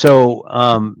 So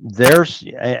there's,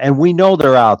 and we know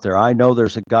they're out there. I know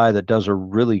there's a guy that does a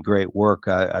really great work.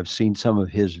 I've seen some of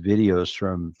his videos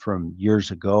from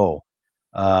years ago,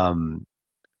 and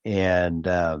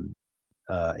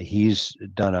he's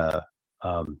done a.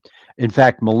 In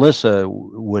fact, Melissa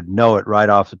would know it right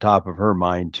off the top of her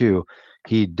mind too.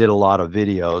 He did a lot of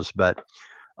videos, but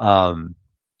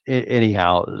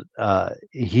anyhow,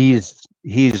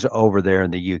 he's over there in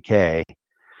the UK,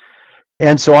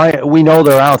 and so we know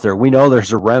they're out there. We know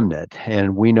there's a remnant,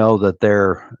 and we know that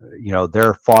they're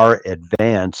far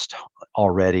advanced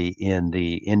already in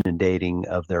the inundating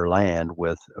of their land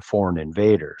with foreign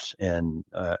invaders, and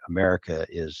America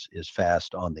is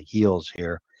fast on the heels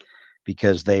here,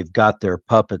 because they've got their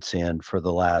puppets in for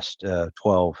the last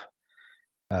 12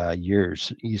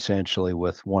 years, essentially,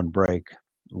 with one break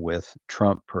with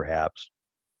Trump, perhaps.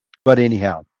 But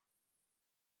anyhow,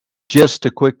 just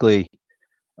to quickly,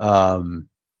 yeah,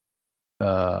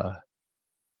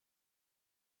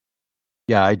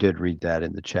 I did read that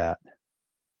in the chat.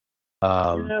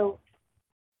 Doug,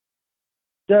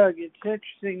 it's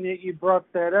interesting that you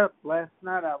brought that up. Last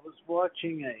night I was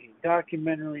watching a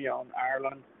documentary on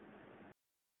Ireland,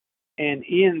 and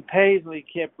Ian Paisley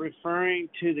kept referring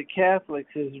to the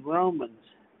Catholics as Romans,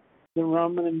 the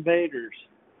Roman invaders,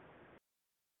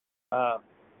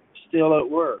 still at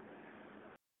work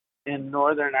in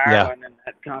Northern Ireland in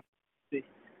that country.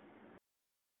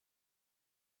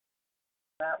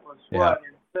 That was what,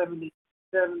 in 70,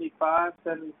 75,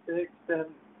 76,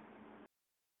 70.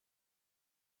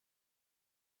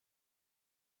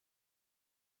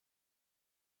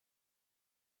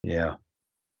 Yeah.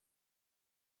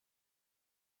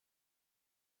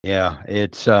 Yeah,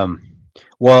 it's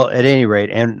well, at any rate,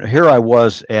 and here I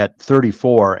was at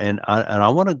 34, and I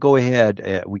want to go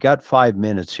ahead. We got 5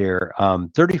 minutes here.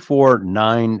 34,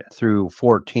 9 through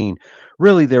 14.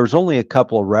 Really, there's only a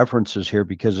couple of references here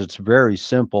because it's very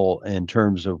simple in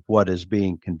terms of what is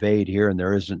being conveyed here, and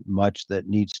there isn't much that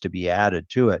needs to be added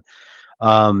to it.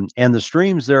 And the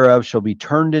streams thereof shall be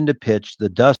turned into pitch, the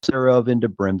dust thereof into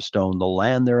brimstone, the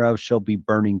land thereof shall be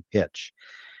burning pitch.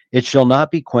 It shall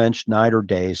not be quenched night or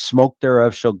day. Smoke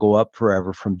thereof shall go up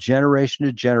forever. From generation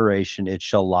to generation it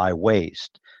shall lie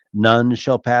waste. None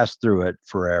shall pass through it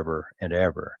forever and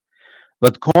ever.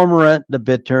 But the cormorant, the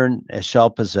bittern shall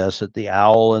possess it. The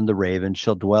owl and the raven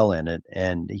shall dwell in it.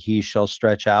 And he shall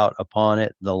stretch out upon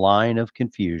it the line of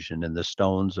confusion and the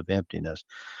stones of emptiness.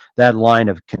 That line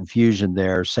of confusion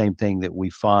there, same thing that we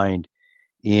find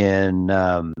in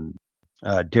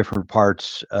different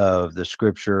parts of the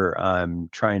scripture. I'm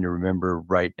trying to remember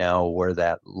right now where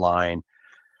that line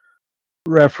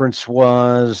reference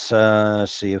was.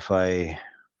 See if I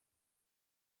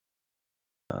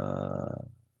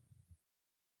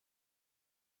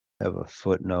have a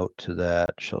footnote to that.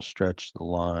 Shall stretch the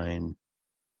line.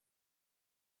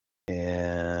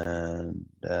 And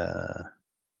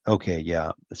okay,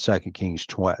 yeah, 2 Kings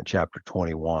chapter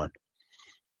 21.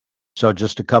 So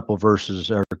just a couple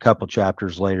verses or a couple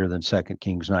chapters later than 2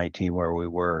 Kings 19, where we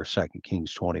were, 2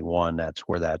 Kings 21. That's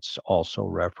where that's also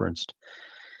referenced.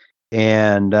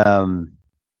 And let's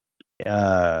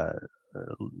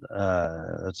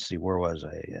see, where was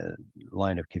I?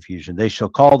 Line of confusion. They shall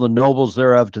call the nobles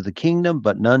thereof to the kingdom,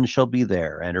 but none shall be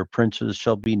there, and her princes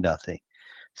shall be nothing.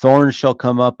 Thorns shall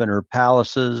come up in her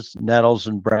palaces, nettles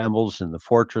and brambles in the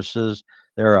fortresses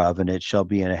thereof, and it shall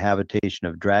be in a habitation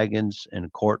of dragons and a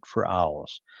court for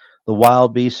owls. The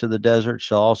wild beasts of the desert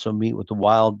shall also meet with the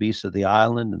wild beasts of the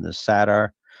island, and the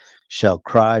satyr shall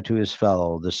cry to his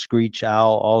fellow. The screech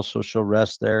owl also shall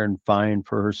rest there and find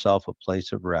for herself a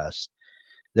place of rest.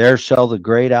 There shall the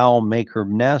great owl make her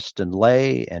nest and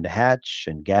lay and hatch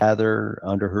and gather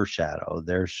under her shadow.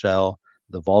 There shall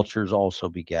the vultures also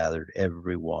be gathered,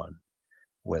 every one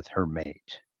with her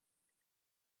mate.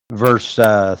 Verse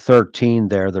 13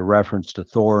 there, the reference to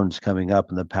thorns coming up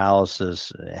in the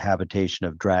palaces, habitation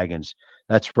of dragons.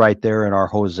 That's right there in our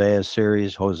Hosea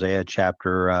series, Hosea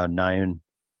chapter 9,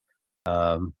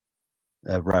 a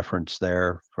reference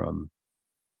there from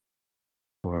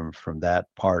that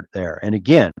part there. And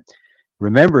again,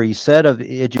 remember, he said of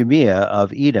Idumea,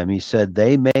 of Edom, he said,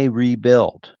 they may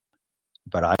rebuild,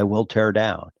 but I will tear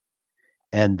down.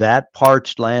 And that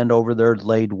parched land over there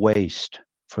laid waste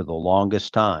for the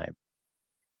longest time.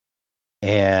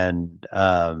 And,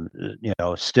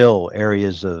 still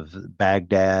areas of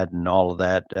Baghdad and all of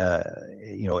that,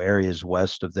 areas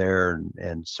west of there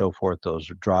and so forth, those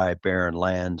dry, barren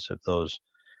lands of those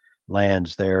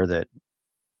lands there that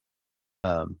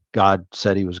God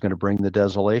said he was going to bring the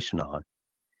desolation on.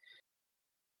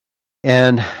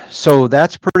 And so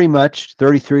that's pretty much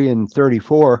 33 and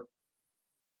 34.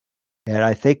 And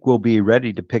I think we'll be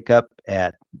ready to pick up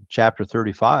at chapter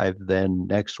 35 then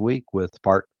next week with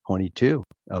part 22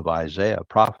 of Isaiah,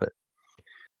 prophet.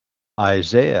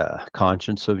 Isaiah,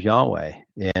 conscience of Yahweh.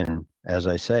 And as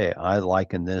I say, I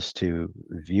liken this to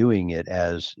viewing it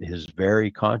as his very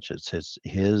conscience. It's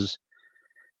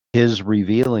his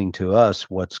revealing to us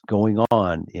what's going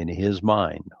on in his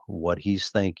mind, what he's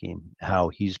thinking, how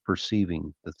he's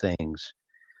perceiving the things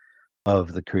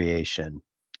of the creation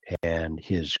and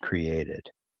his created.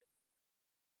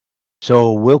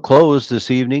 So we'll close this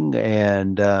evening,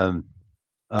 and I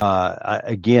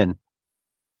did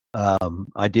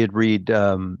read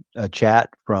a chat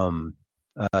from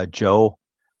Joe,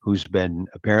 who's been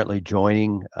apparently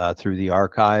joining through the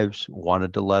archives,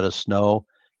 wanted to let us know.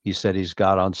 He said he's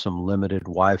got on some limited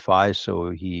Wi-Fi,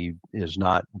 so he is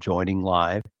not joining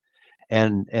live.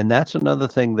 And that's another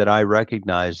thing that I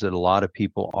recognize that a lot of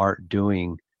people aren't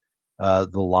doing the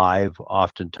live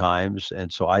oftentimes.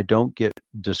 And so I don't get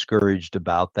discouraged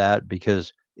about that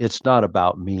because it's not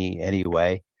about me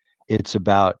anyway. It's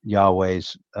about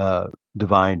Yahweh's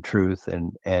divine truth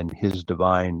and his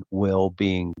divine will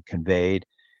being conveyed.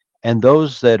 And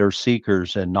those that are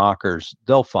seekers and knockers,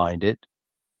 they'll find it.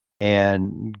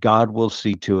 And God will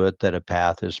see to it that a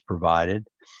path is provided.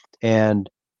 And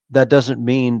that doesn't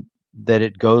mean that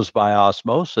it goes by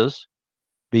osmosis,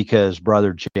 because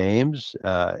Brother James,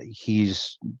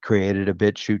 he's created a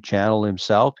BitChute channel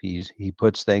himself. He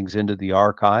puts things into the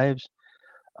archives.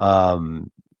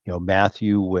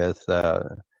 Matthew with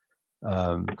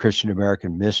Christian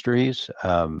American Mysteries.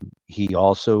 He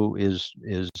also is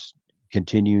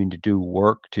continuing to do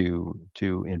work to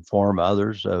inform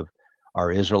others of our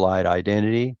Israelite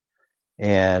identity.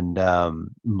 And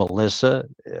Melissa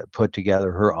put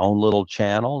together her own little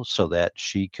channel so that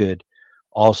she could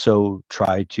also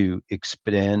try to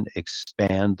expand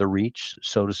the reach,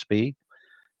 so to speak.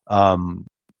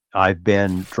 I've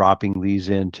been dropping these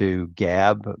into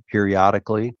Gab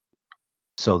periodically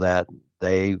so that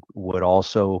they would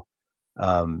also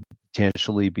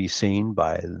potentially be seen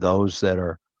by those that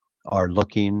are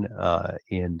looking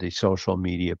in the social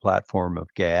media platform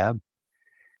of Gab.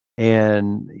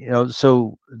 And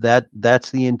so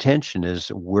that's the intention,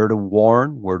 is we're to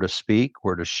warn, we're to speak,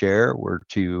 we're to share, we're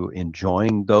to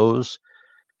enjoin those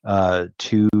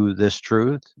to this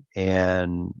truth.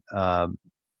 And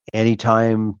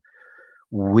anytime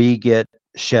we get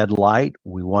shed light,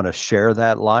 we want to share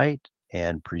that light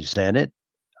and present it.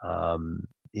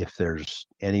 If there's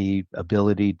any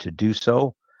ability to do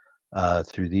so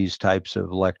through these types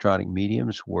of electronic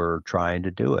mediums, we're trying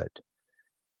to do it.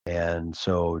 And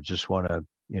so just want to,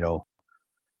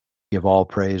 give all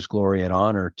praise, glory, and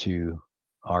honor to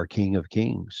our King of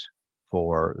Kings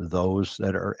for those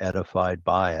that are edified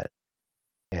by it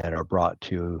and are brought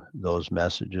to those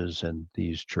messages and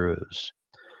these truths.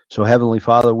 So, Heavenly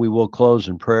Father, we will close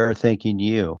in prayer thanking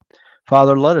you.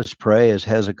 Father, let us pray as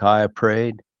Hezekiah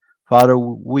prayed. Father,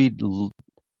 we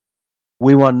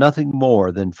want nothing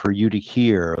more than for you to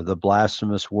hear the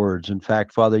blasphemous words. In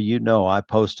fact, Father, you know, I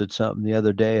posted something the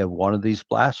other day of one of these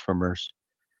blasphemers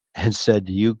and said,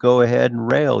 you go ahead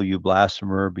and rail, you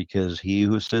blasphemer, because he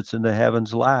who sits in the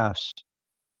heavens laughs.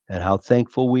 And how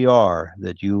thankful we are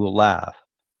that you will laugh.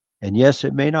 And yes,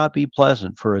 it may not be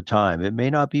pleasant for a time. It may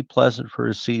not be pleasant for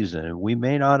a season. And we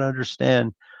may not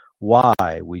understand why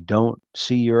we don't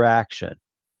see your action.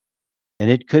 And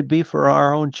it could be for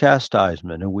our own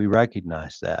chastisement, and we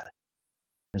recognize that.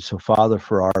 And so, Father,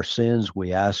 for our sins,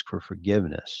 we ask for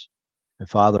forgiveness. And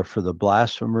Father, for the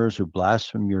blasphemers who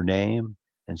blaspheme your name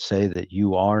and say that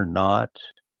you are not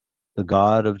the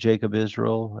God of Jacob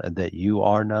Israel and that you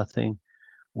are nothing,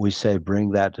 we say, bring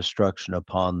that destruction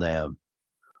upon them.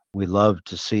 We love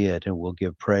to see it, and we'll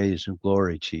give praise and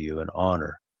glory to you and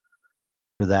honor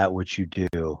for that which you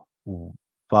do.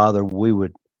 Father, we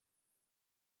would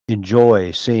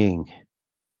enjoy seeing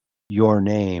your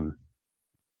name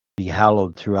be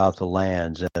hallowed throughout the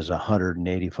lands as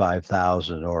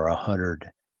 185,000 or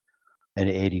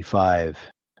 185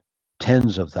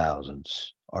 tens of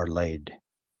thousands are laid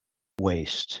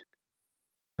waste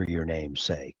for your name's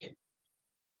sake.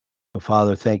 So,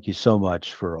 Father, thank you so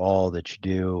much for all that you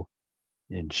do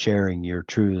in sharing your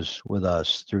truths with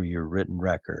us through your written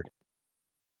record.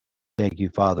 Thank you,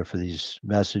 Father, for these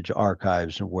message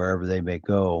archives and wherever they may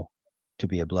go to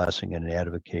be a blessing and an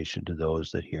edification to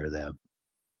those that hear them.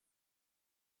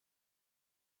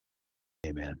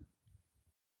 Amen.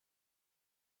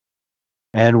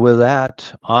 And with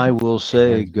that, I will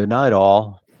say Amen. good night,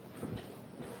 all.